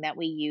languaging that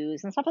we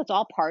use and stuff. That's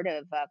all part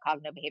of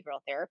cognitive behavioral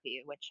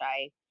therapy, which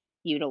I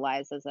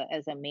utilize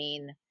as a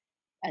main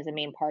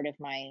part of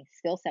my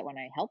skill set when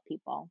I help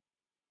people.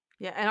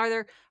 Yeah,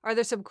 and are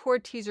there some core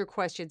teaser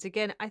questions?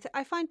 Again,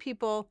 I find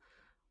people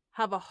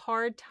have a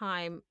hard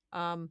time,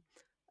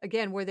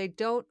 again, where they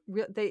don't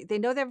they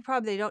know they have a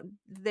problem,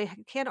 they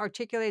can't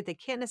articulate it, they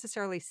can't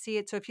necessarily see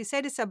it. So if you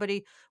say to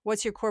somebody,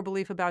 "What's your core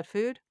belief about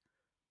food?"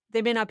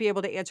 They may not be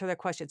able to answer that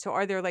question. So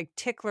are there, like,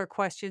 tickler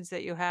questions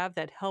that you have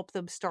that help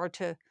them start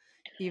to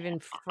even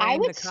I frame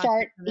would the concept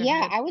start, in their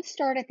yeah, head? I would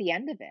start at the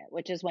end of it,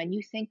 which is when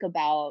you think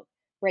about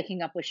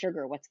breaking up with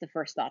sugar, what's the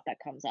first thought that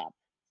comes up?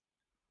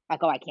 Like,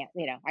 oh, I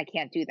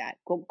can't do that.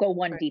 Go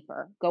one Right,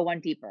 deeper. Go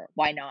one deeper.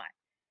 Why not?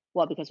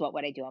 Well, because what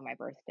would I do on my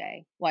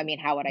birthday? Well, I mean,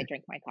 how would I right,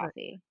 drink my right.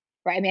 coffee?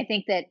 Right. I mean, I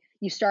think that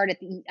you start at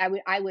the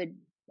I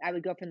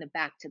would go from the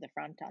back to the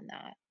front on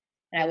that.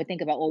 And I Yeah, would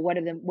think about, well,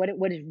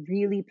 what is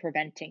really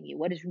preventing you?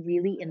 What is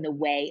really in the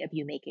way of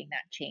you making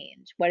that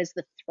change? What is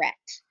the threat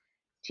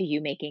to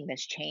you making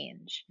this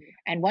change?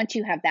 And once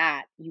you have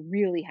that, you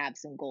really have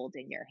some gold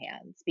in your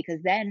hands,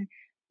 because then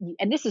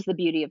and this is the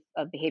beauty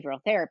of behavioral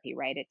therapy,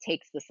 right? It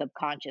takes the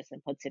subconscious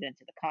and puts it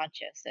into the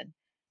conscious. And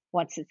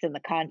once it's in the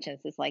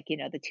conscious, it's like,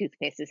 the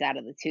toothpaste is out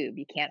of the tube.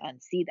 You can't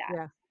unsee that.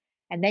 yeah.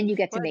 And then you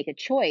get to Well, make a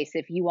choice.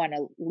 If you want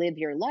to live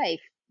your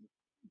life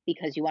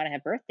because you want to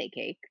have birthday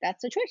cake,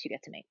 that's a choice you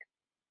get to make.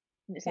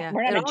 It's not, yeah,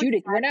 we're not it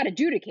always we're not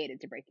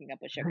adjudicated to breaking up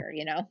with sugar,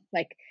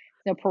 like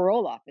no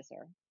parole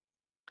officer.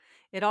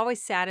 It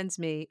always saddens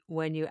me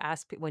when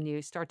when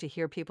you start to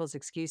hear people's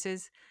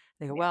excuses.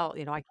 They go, Yeah. "Well,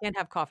 I can't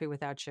have coffee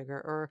without sugar,"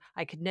 or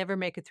 "I could never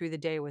make it through the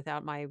day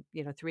without my,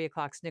 3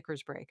 o'clock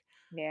Snickers break."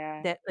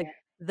 Yeah. That, like,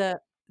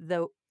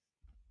 the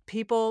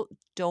people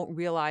don't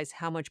realize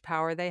how much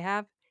power they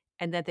have,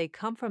 and that they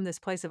come from this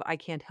place of, "I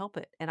can't help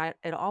it," and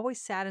it always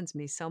saddens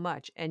me so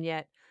much, and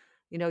yet,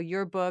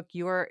 your book,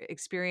 your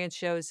experience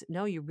shows,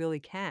 no, you really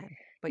can,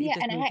 but you Yeah,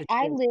 just and need I the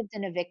I tools. lived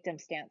in a victim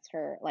stance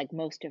for like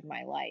most of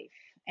my life.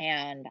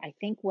 And I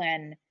think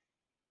when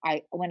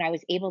I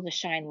was able to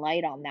shine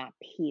light on that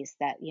piece,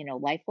 that,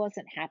 life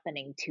wasn't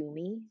happening to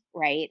me,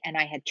 right? And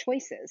I had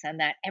choices, and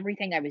that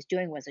everything I was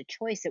doing was a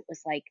choice. It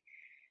was like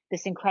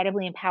this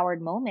incredibly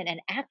empowered moment.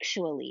 And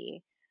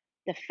actually,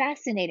 the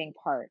fascinating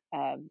part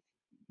of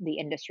the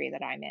industry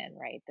that I'm in,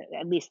 right?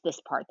 At least this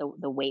part,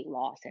 the weight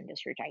loss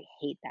industry, which I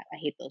hate that. I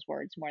hate those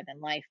words more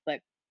than life, but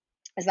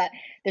is that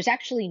there's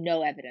actually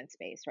no evidence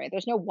base, right?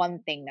 There's no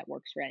one thing that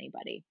works for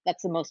anybody.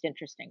 That's the most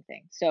interesting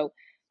thing. So,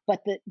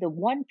 but the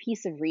one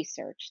piece of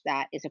research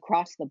that is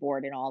across the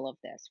board in all of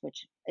this,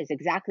 which is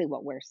exactly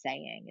what we're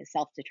saying, is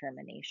self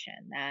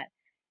determination. That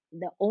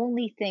the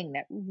only thing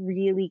that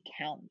really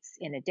counts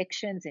in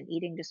addictions and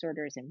eating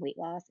disorders and weight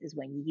loss is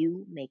when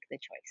you make the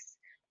choice,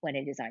 when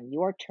it is on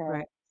your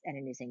terms Right. and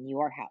it is in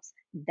your house.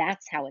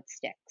 That's how it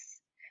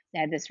sticks. I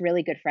had this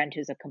really good friend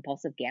who's a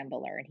compulsive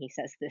gambler, and he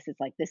says this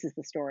is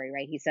the story,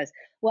 right? He says,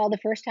 "Well, the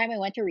first time I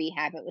went to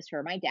rehab, it was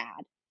for my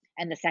dad,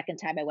 and the second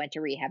time I went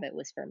to rehab, it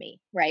was for me."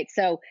 Right?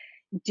 So,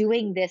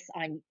 doing this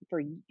on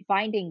for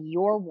finding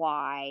your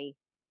why,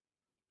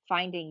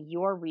 finding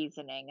your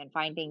reasoning, and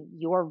finding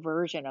your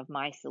version of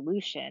my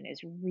solution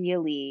is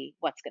really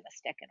what's going to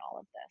stick in all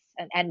of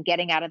this. And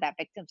getting out of that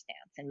victim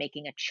stance and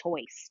making a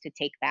choice to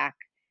take back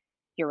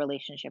your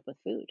relationship with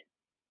food.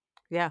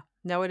 Yeah.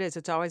 No, it is.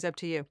 It's always up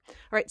to you. All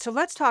right. So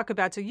let's talk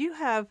about, so you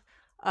have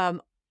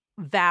um,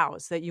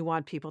 vows that you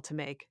want people to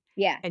make.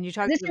 Yeah. And you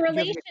 'Cause talk, it's a you have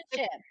your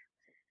relationship.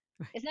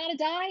 It's not a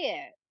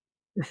diet.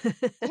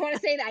 I just want to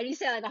say that. I need to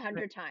say it like a right,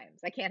 hundred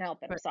times. I can't help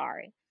it. I'm right.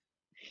 sorry.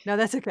 No,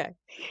 that's okay.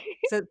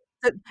 So,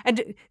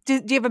 and do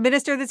you have a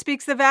minister that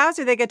speaks the vows,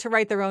 or they get to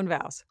write their own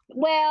vows?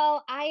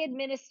 Well, I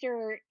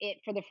administer it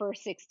for the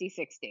first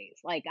 66 days.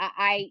 Like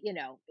I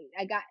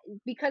got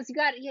because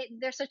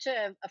there's such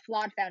a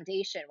flawed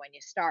foundation when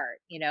you start,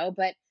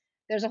 but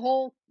there's a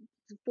whole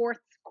fourth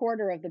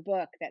quarter of the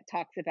book that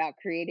talks about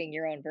creating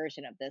your own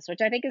version of this,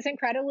 which I think is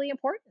incredibly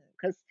important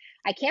because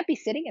I can't be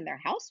sitting in their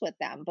house with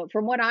them. But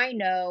from what I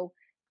know,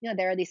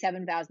 there are these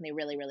 7 vows and they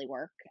really, really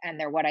work. And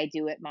they're what I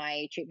do at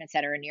my treatment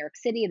center in New York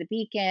City, the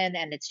Beacon.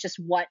 And it's just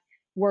what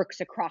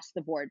works across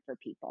the board for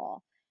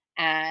people,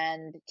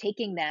 and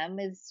taking them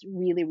is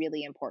really,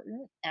 really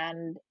important.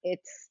 And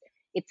it's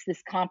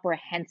this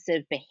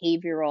comprehensive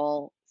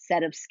behavioral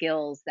set of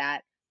skills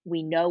that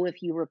we know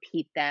if you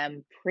repeat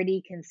them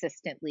pretty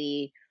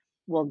consistently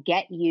will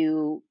get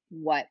you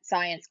what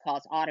science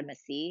calls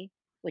automacy,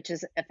 which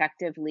is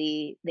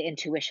effectively the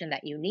intuition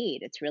that you need.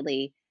 It's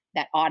really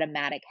that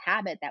automatic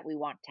habit that we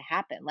want to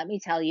happen. Let me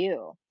tell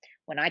you,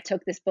 when I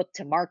took this book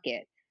to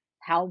market,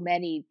 how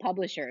many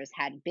publishers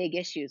had big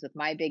issues with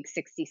my big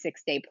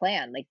 66-day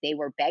plan. Like they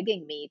were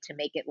begging me to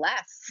make it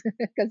less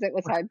because it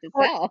was hard to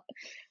Well, sell.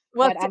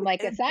 well, But I'm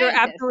like a you're scientist.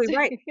 absolutely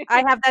right.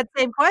 I have that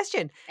same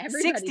question.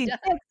 Everybody 66,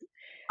 does.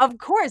 of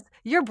course,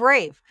 you're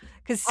brave,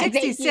 because I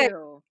thank 66,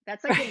 you.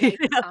 That's like the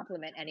nicest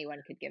compliment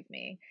anyone could give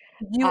me.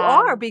 you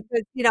are, Um,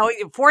 because,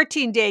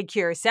 14-day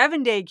cure,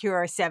 7-day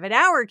cure,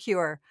 7-hour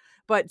cure,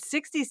 but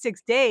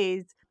 66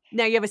 days.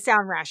 Now you have a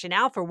sound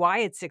rationale for why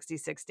it's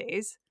 66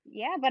 days.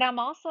 Yeah, but I'm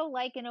also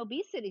like an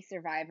obesity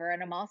survivor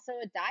and I'm also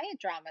a diet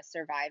drama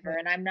survivor.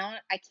 Right. And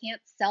I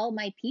can't sell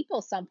my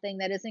people something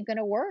that isn't going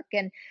to work.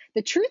 And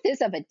the truth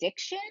is, of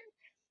addiction,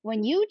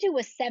 when you do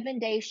a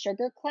 7-day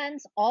sugar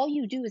cleanse, all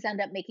you do is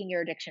end up making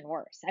your addiction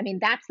worse. I mean,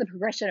 that's the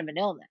progression of an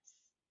illness,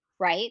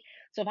 right?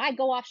 So if I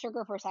go off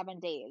sugar for 7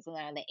 days and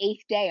then on the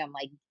eighth day, I'm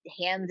like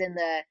hands in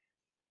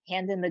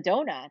the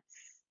donuts,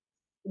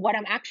 what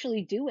I'm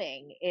actually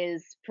doing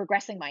is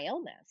progressing my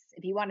illness.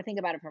 If you want to think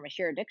about it from a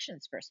sheer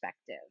addictions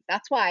perspective,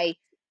 that's why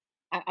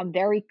I'm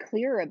very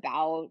clear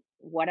about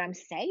what I'm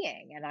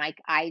saying. And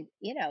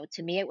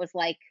to me, it was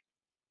like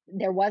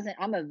there wasn't.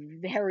 I'm a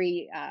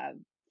very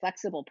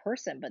flexible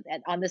person, but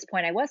on this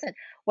point, I wasn't.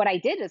 What I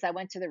did is I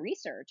went to the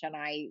research and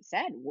I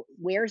said,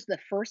 Where's the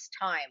first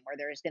time where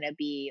there's going to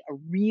be a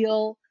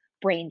real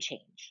brain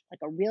change, like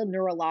a real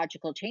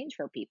neurological change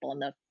for people?"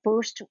 And the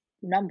first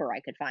number I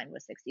could find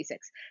was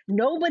 66.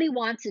 Nobody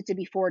wants it to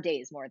be 4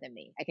 days more than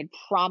me. I can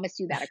promise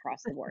you that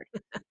across the board.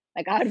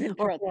 Like I would have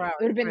been Or thrilled. 4 It would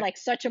hours, have been right. like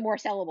such a more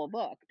sellable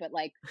book, but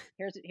like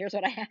here's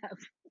what I have.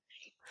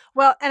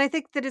 Well, and I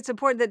think that it's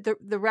important that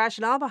the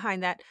rationale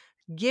behind that,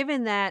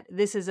 given that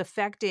this is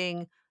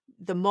affecting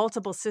the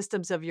multiple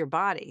systems of your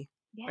body,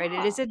 right? It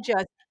Yeah, isn't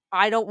just,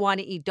 "I don't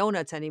wanna eat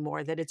donuts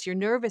anymore," that it's your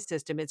nervous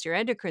system, it's your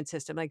endocrine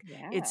system, like,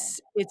 yeah.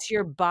 it's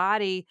your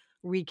body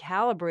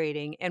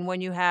recalibrating, and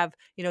when you have,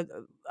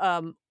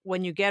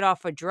 when you get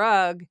off a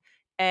drug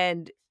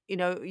and,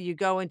 you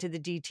go into the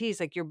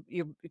DTs, like,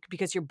 you're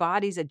because your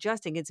body's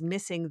adjusting, it's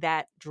missing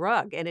that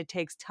drug, and it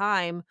takes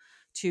time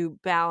to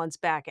balance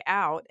back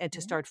out and to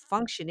Yeah. start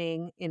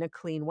functioning in a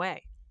clean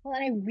way. Well,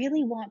 and I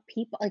really want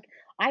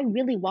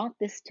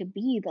this to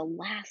be the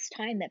last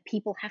time that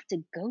people have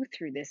to go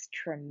through this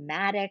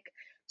traumatic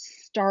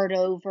start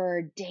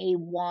over day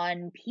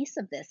one piece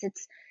of this.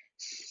 It's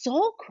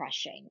soul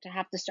crushing to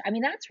have to start. I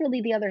mean, that's really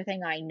the other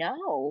thing I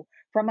know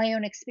from my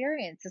own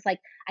experience. Is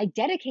like I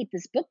dedicate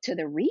this book to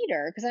the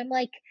reader because I'm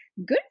like,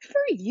 good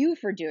for you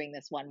for doing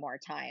this one more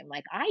time.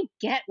 Like, I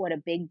get what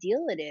a big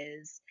deal it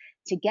is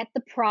to get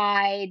the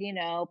pride,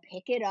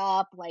 pick it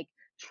up, like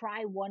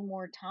try one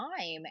more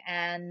time.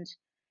 And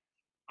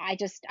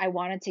I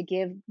wanted to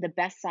give the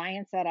best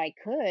science that I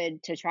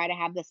could to try to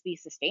have this be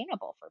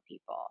sustainable for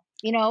people.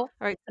 All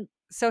right.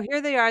 So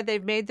here they are,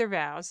 they've made their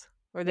vows,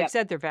 or they've Yep.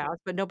 said their vows,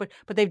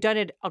 but they've done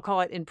it, I'll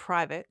call it, in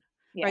private.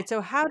 Yeah. Right?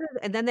 So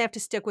and then they have to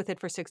stick with it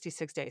for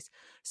 66 days.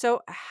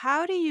 So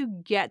how do you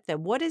get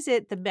them? What is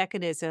it, the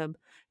mechanism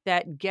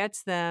that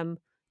gets them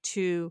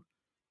to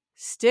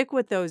stick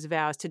with those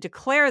vows, to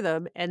declare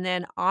them and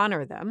then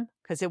honor them?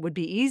 Because it would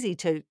be easy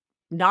to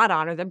not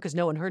honor them because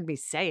no one heard me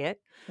say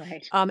it.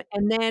 Right.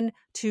 And then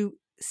to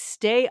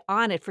stay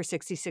on it for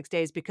 66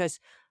 days, because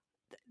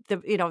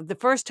the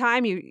first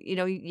time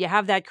you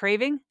have that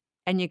craving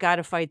and you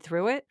gotta fight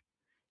through it,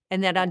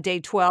 And then on day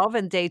 12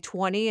 and day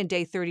 20 and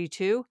day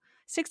 32,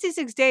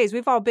 66 days.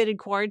 We've all been in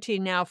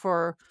quarantine now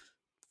for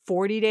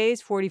 40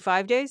 days,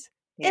 45 days.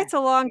 Yeah. It's a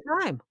long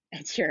time.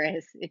 It sure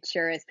is. It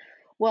sure is.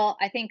 Well,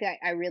 I think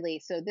I really,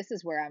 so this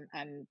is where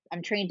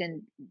I'm trained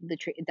in the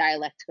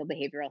dialectical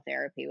behavioral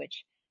therapy,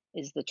 which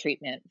is the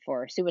treatment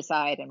for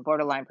suicide and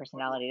borderline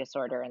personality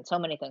disorder and so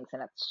many things.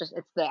 And it's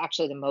the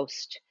actually the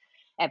most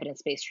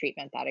evidence-based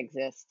treatment that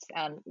exists.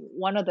 And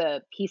one of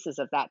the pieces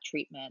of that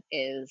treatment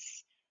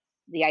is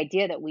the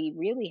idea that we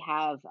really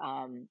have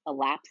a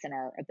lapse in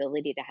our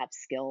ability to have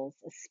skills,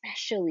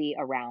 especially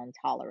around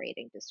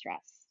tolerating distress.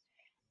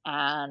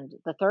 And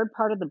the third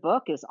part of the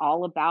book is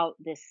all about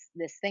this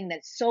thing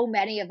that so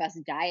many of us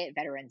diet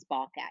veterans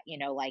balk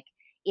at, like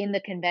in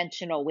the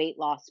conventional weight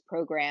loss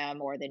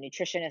program or the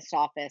nutritionist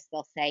office,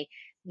 they'll say,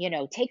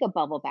 take a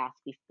bubble bath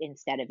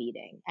instead of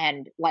eating.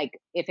 And like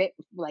if it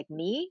like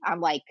me, I'm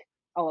like,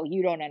 oh,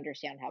 you don't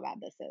understand how bad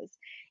this is.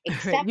 Right.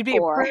 Except You'd be a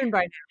for prune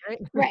by now,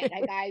 right, right?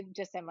 like I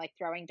just am like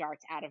throwing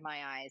darts out of my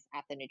eyes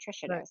at the Right.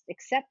 nutritionist,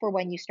 except for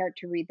when you start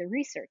to read the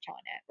research on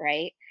it,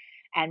 right?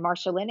 And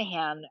Marsha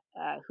Linehan,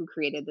 who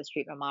created this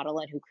treatment model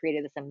and who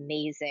created this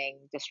amazing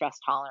distress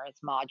tolerance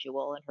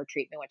module in her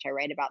treatment, which I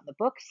write about in the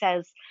book,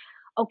 says,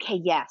 okay,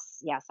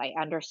 yes, I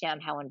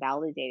understand how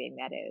invalidating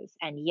that is.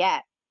 And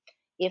yet,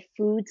 if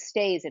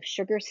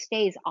sugar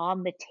stays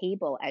on the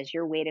table as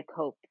your way to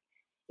cope,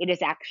 it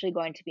is actually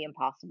going to be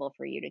impossible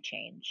for you to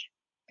change.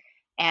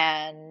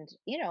 And,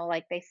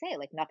 like they say,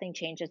 like nothing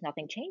changes,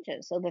 nothing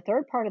changes. So the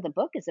third part of the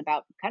book is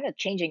about kind of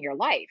changing your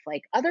life.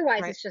 Like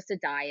otherwise, Right. it's just a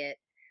diet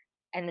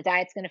and the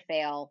diet's going to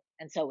fail.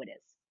 And so it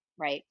is.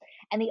 Right.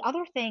 And the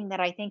other thing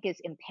that I think is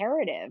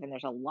imperative, and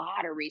there's a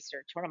lot of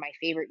research, one of my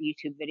favorite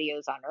YouTube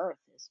videos on earth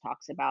is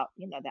talks about,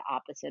 the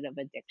opposite of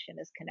addiction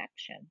is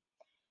connection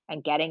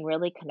and getting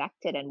really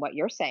connected. And what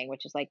you're saying,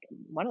 which is like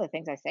one of the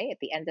things I say at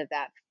the end of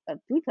that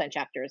food plan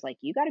chapter is like,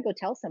 you got to go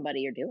tell somebody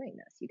you're doing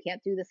this. You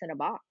can't do this in a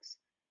box.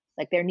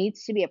 Like there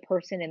needs to be a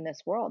person in this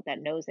world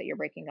that knows that you're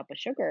breaking up with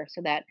sugar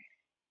so that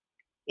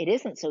it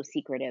isn't so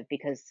secretive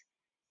because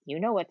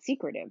what's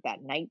secretive,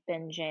 that night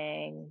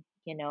binging,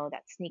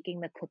 that sneaking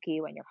the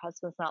cookie when your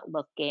husband's not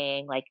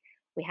looking. Like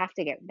we have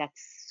to get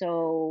that's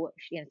so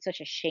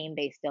such a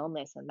shame-based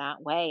illness in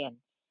that way.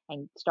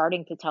 And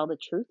starting to tell the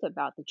truth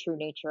about the true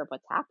nature of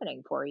what's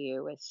happening for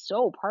you is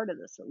so part of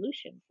the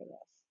solution for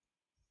this.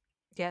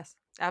 Yes,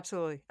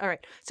 absolutely. All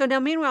right. So now,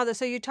 meanwhile,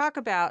 so you talk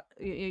about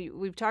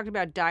we've talked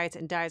about diets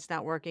and diets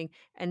not working,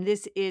 and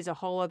this is a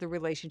whole other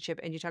relationship.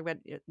 And you talk about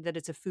that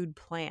it's a food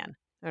plan,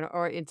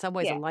 or in some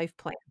ways, a Yeah. life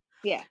plan.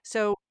 Yeah.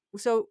 So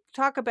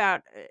talk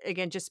about,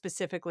 again, just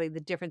specifically the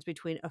difference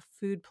between a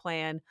food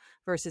plan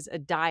versus a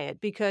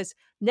diet, because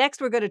next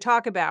we're gonna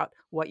talk about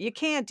what you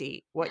can't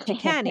eat, what you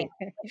can eat.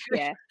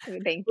 Yeah.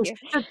 Thank Which you.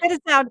 so it's gonna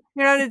sound,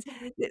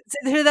 it's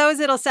to those,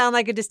 it'll sound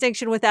like a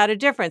distinction without a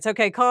difference.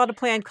 Okay, call it a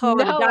plan, call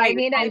it a No, I diet, you're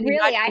mean, telling me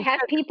not I to eat have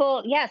sugar.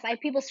 people, yes, I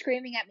have people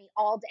screaming at me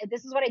all day.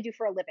 This is what I do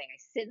for a living. I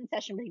sit in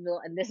session with people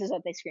and this is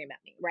what they scream at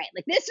me, right?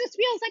 Like, this just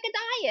feels like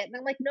a diet. And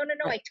I'm like, no, no,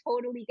 no, Right. I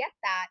totally get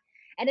that.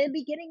 And in the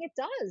beginning, it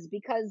does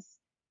because,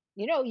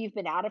 you've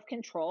been out of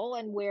control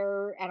and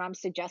I'm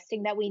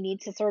suggesting that we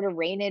need to sort of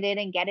rein it in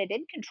and get it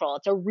in control.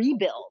 It's a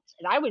rebuild.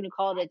 And I wouldn't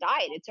call it a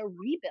diet, it's a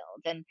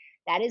rebuild. And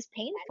that is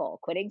painful.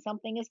 Quitting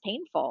something is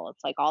painful.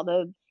 It's like all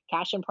the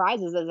cash and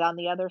prizes is on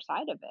the other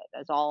side of it,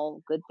 as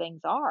all good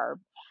things are.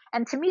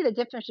 And to me, the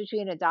difference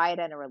between a diet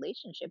and a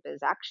relationship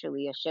is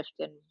actually a shift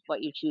in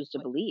what you choose to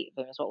believe.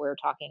 And it's what we were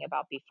talking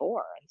about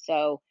before. And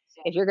so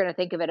if you're going to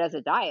think of it as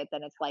a diet,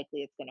 then it's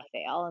likely it's going to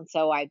fail. And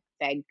so I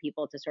beg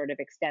people to sort of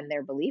extend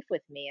their belief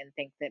with me and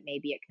think that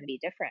maybe it can be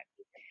different.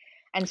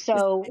 And Is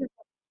so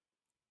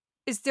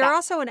is there that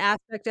also an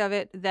aspect of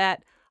it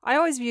that I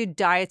always viewed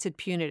diets as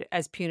punitive,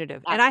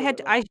 and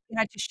absolutely. I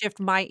had to shift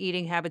my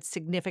eating habits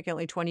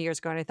significantly 20 years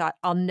ago, and I thought,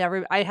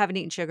 I haven't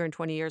eaten sugar in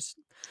 20 years,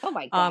 Oh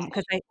my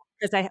 'cause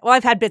gosh. well,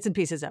 I've had bits and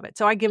pieces of it,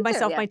 so I give Me too.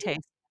 myself Yeah. my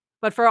taste,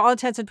 but for all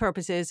intents and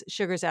purposes,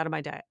 sugar's out of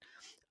my diet.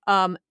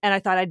 And I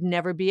thought I'd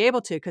never be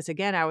able to, because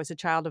again, I was a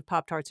child of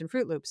Pop-Tarts and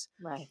Fruit Loops.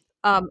 Right.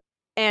 Um,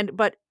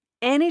 but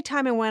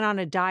anytime I went on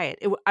a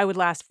diet, I would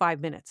last 5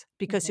 minutes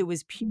because Hmm. it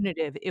was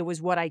punitive. It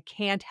was what I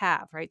can't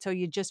have, right? So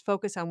you just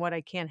focus on what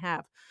I can't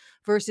have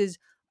versus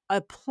a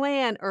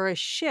plan or a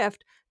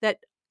shift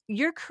that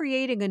you're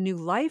creating a new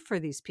life for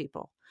these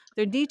people.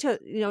 They need to,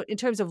 in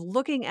terms of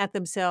looking at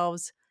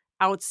themselves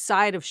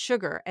outside of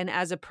sugar and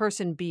as a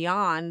person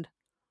beyond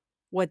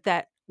what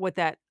that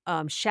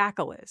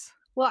shackle is.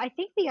 Well, I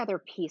think the other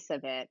piece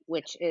of it,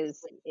 which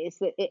is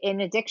that in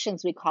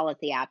addictions we call it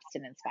the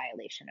abstinence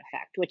violation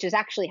effect, which is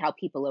actually how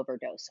people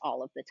overdose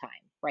all of the time,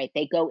 right?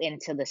 They go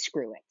into the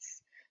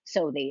screw-its.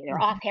 So they're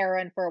off Mhm.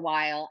 heroin for a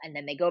while and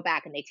then they go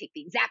back and they take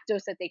the exact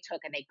dose that they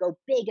took and they go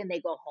big and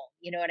they go home.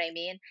 You know what I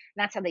mean? And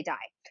that's how they die.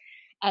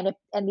 And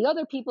the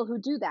other people who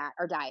do that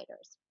are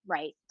dieters,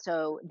 right?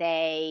 So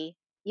they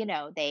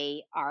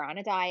are on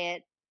a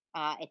diet.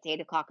 It's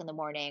 8 o'clock in the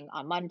morning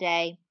on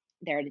Monday.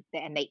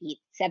 And they eat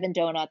 7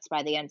 donuts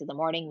by the end of the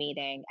morning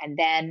meeting, and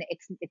then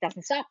it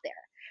doesn't stop there.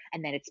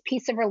 and then it's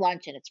pizza for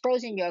lunch, and it's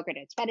frozen yogurt,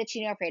 and it's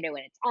fettuccine alfredo,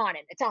 and it's on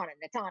and it's on and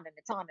it's on and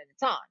it's on and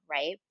it's on,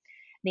 right?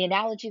 The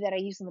analogy that I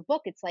use in the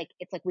book, it's like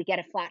we get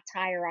a flat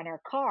tire on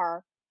our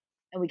car,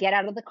 and we get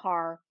out of the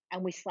car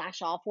and we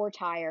slash all four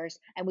tires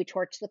and we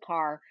torch the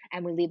car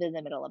and we leave it in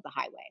the middle of the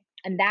highway.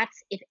 And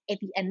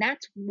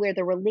that's where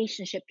the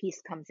relationship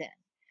piece comes in,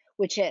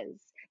 which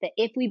is that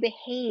if we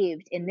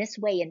behaved in this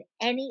way in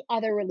any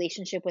other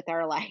relationship with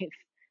our life,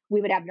 we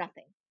would have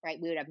nothing, right?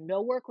 We would have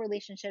no work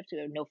relationships, we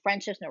would have no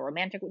friendships, no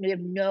romantic, we would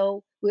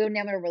never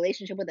have a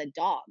relationship with a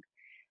dog.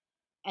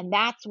 And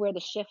that's where the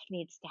shift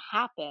needs to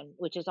happen,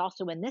 which is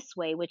also in this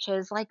way, which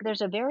is like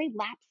there's a very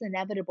lapse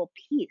inevitable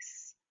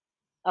piece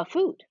of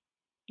food.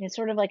 It's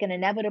sort of like an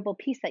inevitable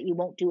piece that you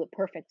won't do it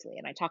perfectly.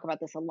 And I talk about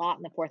this a lot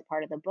in the fourth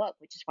part of the book,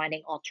 which is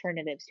finding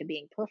alternatives to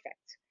being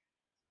perfect.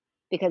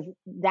 Because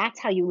that's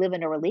how you live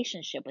in a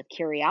relationship, with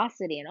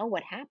curiosity and, oh,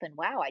 what happened?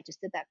 Wow, I just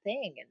did that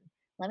thing. And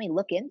let me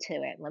look into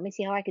it. Let me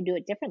see how I can do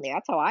it differently.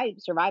 That's how I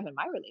survive in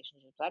my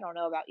relationships. I don't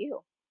know about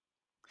you.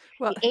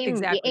 Well, You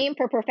exactly. aim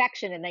for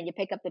perfection and then you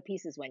pick up the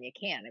pieces when you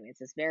can. I mean,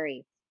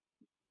 it's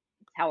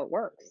how it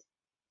works.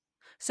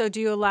 So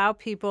do you allow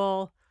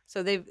people,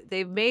 so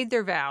they've made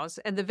their vows,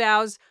 and the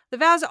vows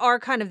are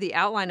kind of the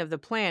outline of the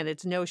plan.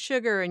 It's no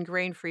sugar and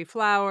grain-free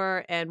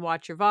flour, and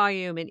watch your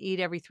volume, and eat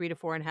every 3 to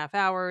 4.5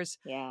 hours,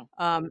 Yeah.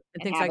 and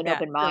And things have like an that.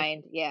 open So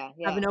mind. Yeah.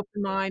 have Yeah. an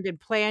open mind and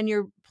plan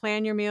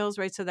your meals,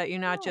 right, so that you're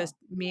not Yeah. just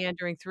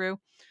meandering through.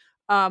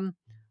 Um,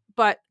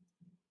 but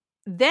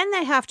then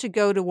they have to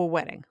go to a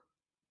wedding,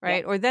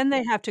 Yep. right? Or then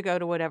they have to go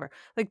to whatever.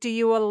 Like, do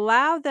you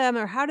allow them,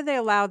 or how do they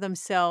allow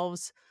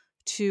themselves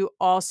to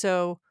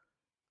also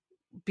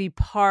be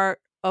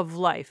part of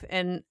life?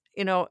 And,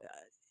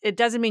 it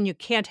doesn't mean you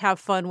can't have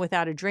fun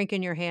without a drink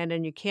in your hand,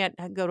 and you can't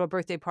go to a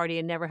birthday party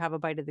and never have a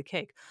bite of the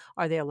cake.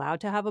 Are they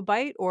allowed to have a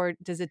bite, or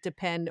does it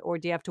depend, or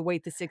do you have to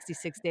wait the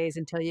 66 days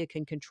until you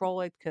can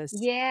control it? Because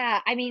Yeah,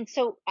 I mean,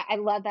 so I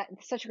love that.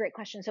 It's such a great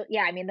question. So,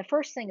 yeah, I mean, the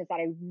first thing is that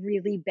I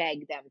really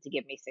beg them to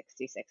give me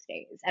 66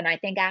 days. And I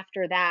think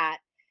after that,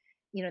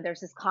 there's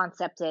this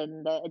concept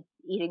in the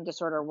eating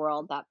disorder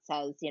world that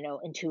says,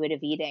 intuitive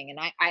eating. And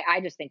I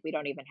just think we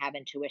don't even have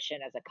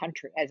intuition as a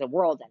country, as a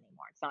world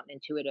anymore. It's not an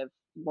intuitive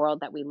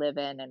world that we live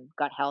in, and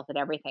gut health and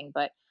everything,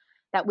 but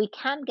that we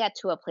can get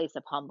to a place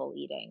of humble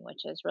eating,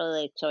 which is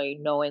really so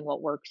knowing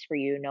what works for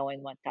you,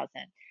 knowing what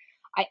doesn't.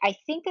 I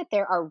think that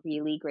there are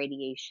really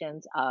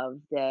gradations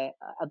of the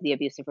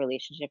abusive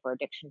relationship or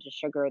addiction to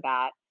sugar,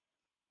 that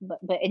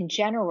but in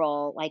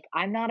general, like,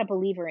 I'm not a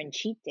believer in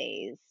cheat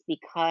days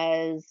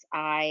because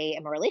I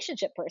am a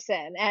relationship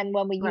person. And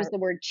when we use right, the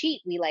word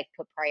cheat, we like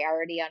put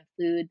priority on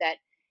food that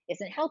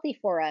isn't healthy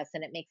for us,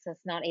 and it makes us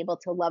not able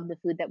to love the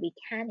food that we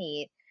can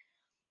eat.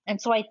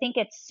 And so I think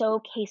it's so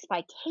case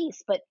by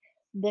case. But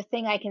the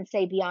thing I can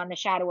say beyond a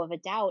shadow of a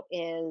doubt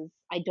is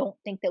I don't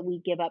think that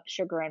we give up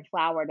sugar and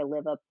flour to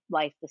live a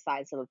life the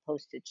size of a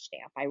postage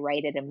stamp. I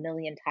write it a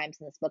million times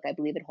in this book. I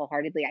believe it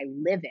wholeheartedly. I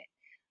live it,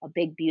 a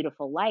big,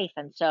 beautiful life.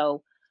 And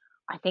so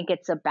I think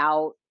it's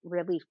about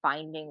really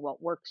finding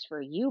what works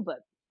for you.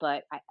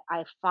 But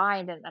I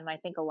find, and I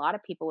think a lot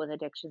of people with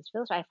addictions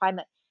feel this, I find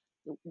that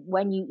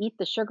when you eat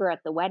the sugar at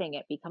the wedding,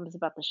 it becomes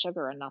about the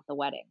sugar and not the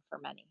wedding for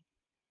many,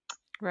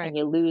 right. and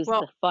you lose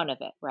Well, the fun of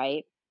it,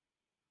 right?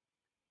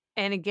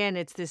 and again,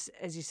 it's this,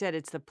 as you said,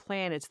 it's the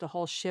plan, it's the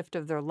whole shift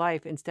of their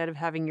life. Instead of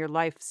having your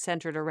life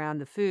centered around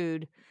the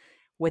food,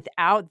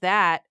 without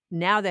that,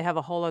 now they have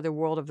a whole other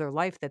world of their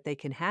life that they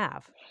can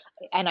have.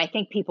 And I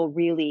think people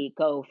really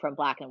go from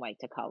black and white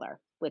to color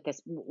with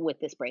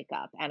this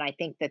breakup. And I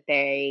think that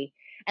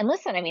and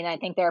listen, I mean, I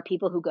think there are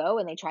people who go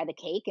and they try the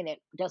cake and it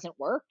doesn't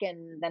work,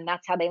 and then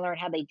that's how they learn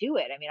how they do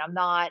it. I mean,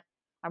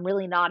 I'm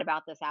really not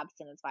about this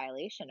abstinence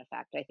violation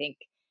effect. I think,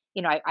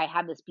 I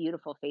have this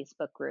beautiful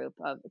Facebook group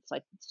of, it's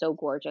like so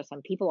gorgeous,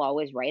 and people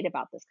always write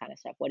about this kind of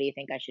stuff. What do you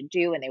think I should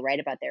do? And they write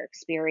about their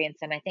experience.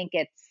 And I think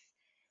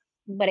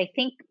but I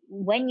think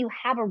when you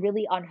have a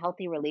really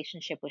unhealthy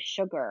relationship with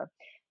sugar,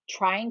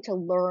 trying to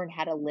learn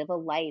how to live a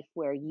life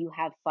where you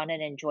have fun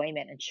and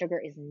enjoyment and sugar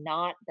is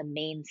not the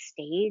main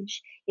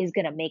stage is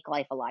going to make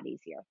life a lot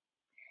easier.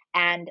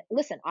 And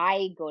listen,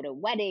 I go to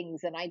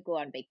weddings and I go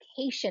on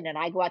vacation and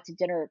I go out to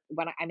dinner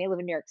when I may live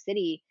in New York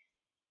City.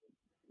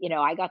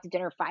 I got to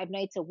dinner 5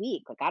 nights a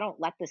week. Like, I don't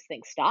let this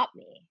thing stop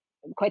me.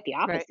 Quite the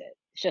Right. opposite.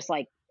 It's just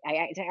like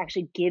it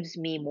actually gives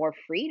me more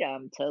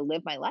freedom to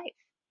live my life.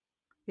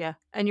 Yeah,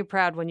 and you're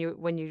proud when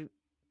you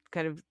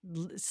kind of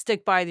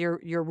stick by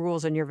your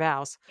rules and your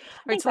vows.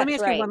 I Alright, think so let me that's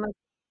ask you right. one last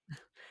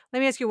let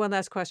me ask you one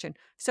last question.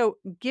 So,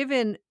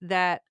 given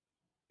that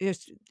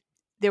there's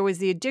there was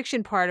the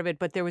addiction part of it,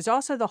 but there was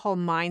also the whole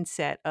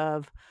mindset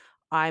of,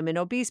 "I'm an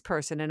obese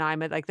person, and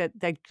I'm a," like,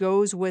 that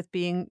goes with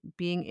being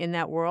in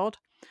that world.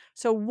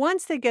 So,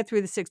 once they get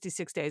through the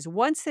 66 days,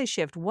 once they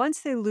shift,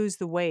 once they lose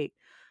the weight,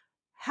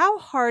 how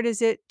hard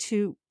is it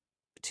to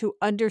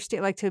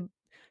understand, like,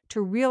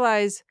 to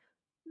realize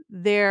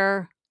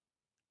they're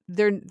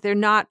they're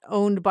not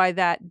owned by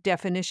that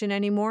definition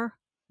anymore?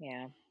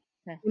 Yeah.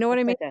 Yeah, You know what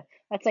I that's mean?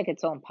 like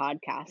its own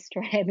podcast,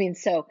 right? I mean,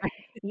 so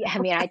yeah, I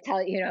mean, I tell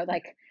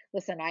like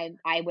listen,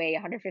 I weigh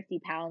 150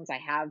 pounds. I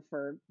have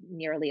for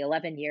nearly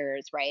 11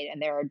 years, right?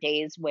 And there are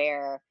days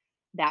where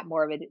that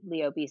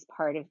morbidly obese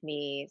part of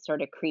me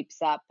sort of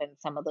creeps up and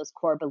some of those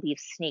core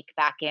beliefs sneak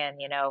back in.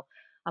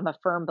 I'm a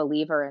firm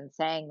believer in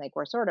saying like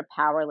we're sort of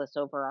powerless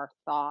over our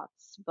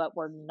thoughts, but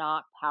we're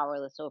not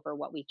powerless over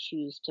what we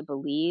choose to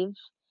believe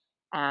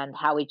and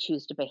how we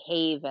choose to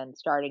behave, and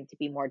starting to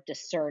be more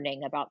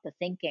discerning about the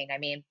thinking. I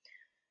mean,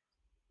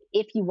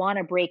 if you want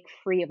to break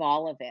free of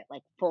all of it,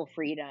 like full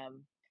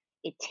freedom,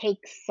 it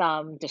takes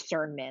some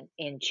discernment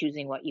in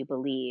choosing what you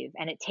believe.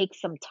 And it takes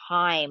some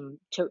time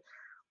to,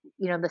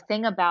 the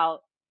thing about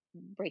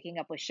breaking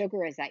up with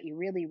sugar is that you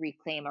really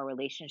reclaim a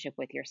relationship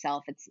with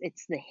yourself.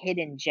 It's the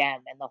hidden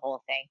gem in the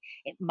whole thing.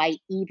 It might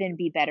even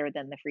be better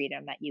than the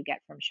freedom that you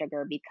get from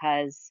sugar,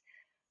 because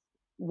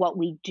what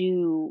we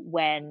do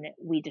when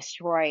we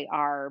destroy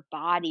our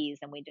bodies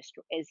and we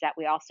destroy is that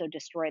we also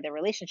destroy the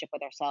relationship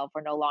with ourselves.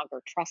 We're no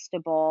longer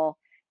trustable,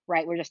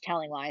 right? We're just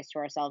telling lies to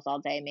ourselves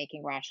all day,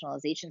 making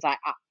rationalizations.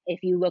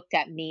 If you looked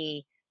at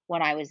me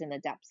when I was in the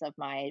depths of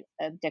my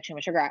addiction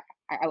with sugar,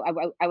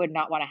 I would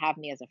not want to have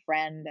me as a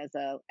friend,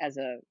 as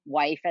a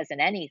wife, as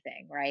an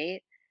anything,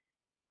 right?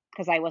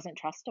 Because I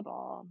wasn't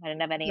trustable. I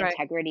didn't have any Right.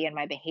 integrity in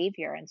my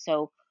behavior. And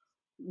so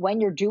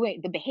when you're doing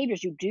the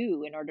behaviors you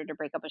do in order to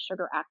break up a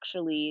sugar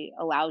actually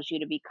allows you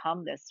to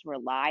become this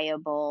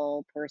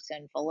reliable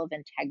person, full of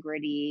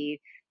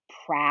integrity,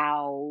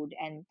 proud.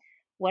 And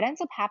what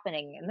ends up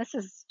happening, and this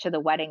is to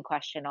the wedding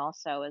question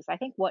also, is I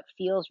think what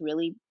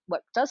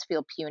does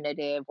feel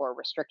punitive or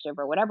restrictive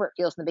or whatever it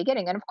feels in the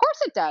beginning, and of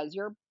course it does,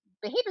 your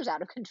behavior's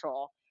out of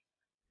control,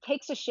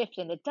 takes a shift.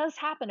 And it does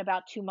happen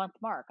about 2-month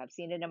mark. I've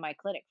seen it in my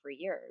clinic for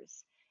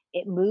years.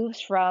 It moves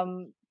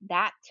from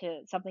that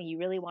to something you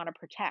really want to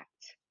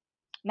protect.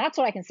 And that's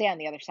what I can say on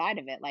the other side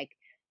of it. Like,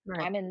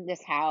 Right. I'm in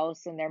this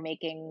house and they're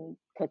making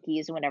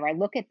cookies and whatever. I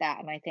look at that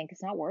and I think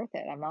it's not worth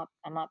it. I'm not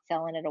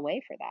selling it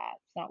away for that.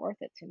 It's not worth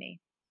it to me.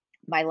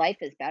 My life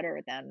is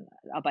better than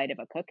a bite of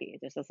a cookie.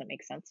 It just doesn't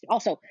make sense.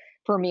 Also,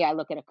 for me, I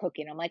look at a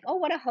cookie and I'm like, oh,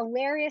 what a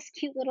hilarious,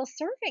 cute little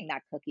serving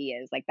that cookie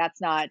is. Like,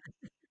 that's not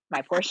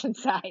my portion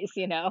size.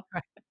 Right.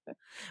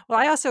 Well,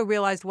 I also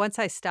realized once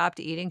I stopped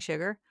eating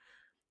sugar,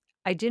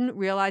 I didn't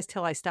realize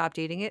till I stopped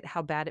eating it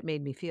how bad it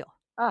made me feel.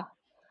 Oh,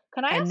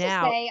 can I And also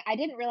now say I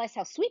didn't realize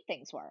how sweet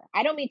things were?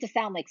 I don't mean to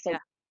sound like yeah,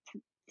 so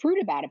prude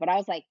about it, but I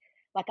was like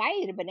I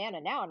eat a banana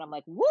now and I'm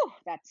like, whoa,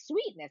 that's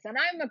sweetness. And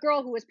I'm a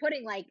girl who was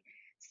putting like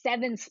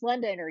 7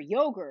 Splenda in her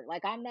yogurt.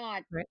 Like, I'm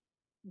not, right.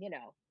 you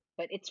know,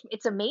 but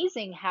it's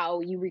amazing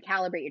how you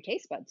recalibrate your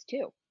taste buds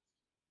too.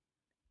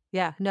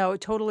 Yeah, no,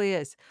 it totally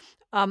is.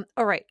 All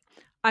right.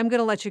 I'm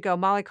gonna let you go.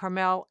 Molly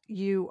Carmel,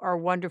 you are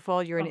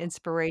wonderful. You're an Oh,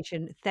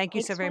 inspiration. Thank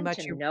you so takes very one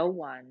to much. know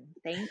one.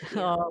 Thank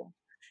Oh, you.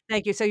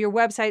 thank you. So your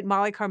website,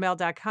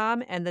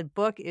 mollycarmel.com, and the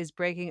book is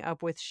Breaking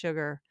Up with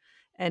Sugar.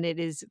 And it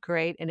is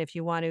great. And if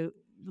you want to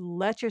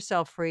let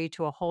yourself free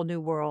to a whole new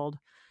world,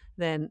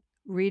 then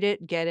read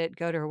it, get it,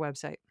 go to her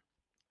website.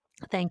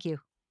 Thank you.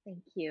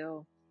 Thank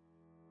you.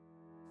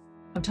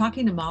 I'm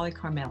talking to Molly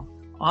Carmel,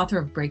 author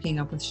of Breaking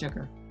Up with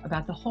Sugar,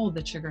 about the hold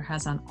that sugar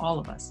has on all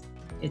of us,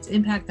 its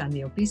impact on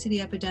the obesity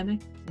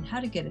epidemic, and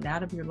how to get it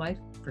out of your life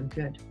for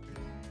good.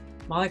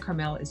 Molly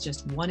Carmel is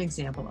just one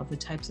example of the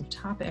types of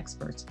top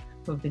experts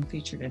who have been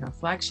featured in our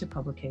flagship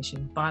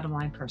publication, Bottom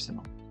Line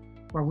Personal,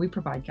 where we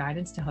provide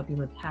guidance to help you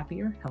live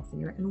happier,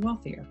 healthier, and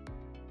wealthier.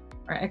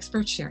 Our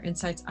experts share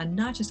insights on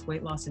not just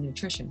weight loss and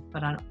nutrition,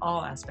 but on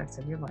all aspects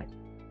of your life,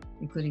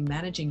 including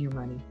managing your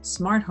money,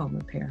 smart home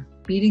repair,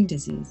 beating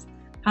disease,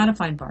 how to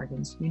find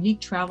bargains,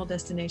 unique travel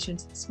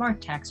destinations,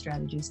 smart tax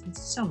strategies, and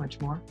so much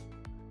more.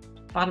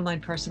 Bottom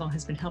Line Personal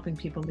has been helping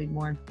people lead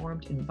more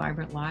informed and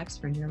vibrant lives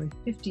for nearly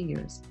 50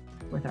 years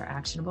with our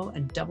actionable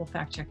and double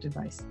fact-checked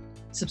advice.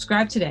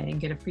 Subscribe today and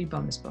get a free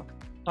bonus book,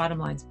 Bottom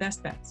Line's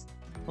Best Bets,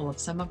 full of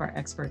some of our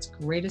experts'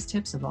 greatest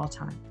tips of all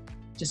time.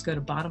 Just go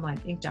to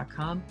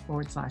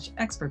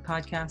bottomlineinc.com/expert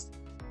podcast.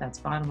 That's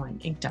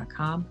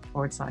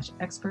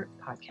bottomlineinc.com/expert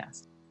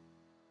podcast.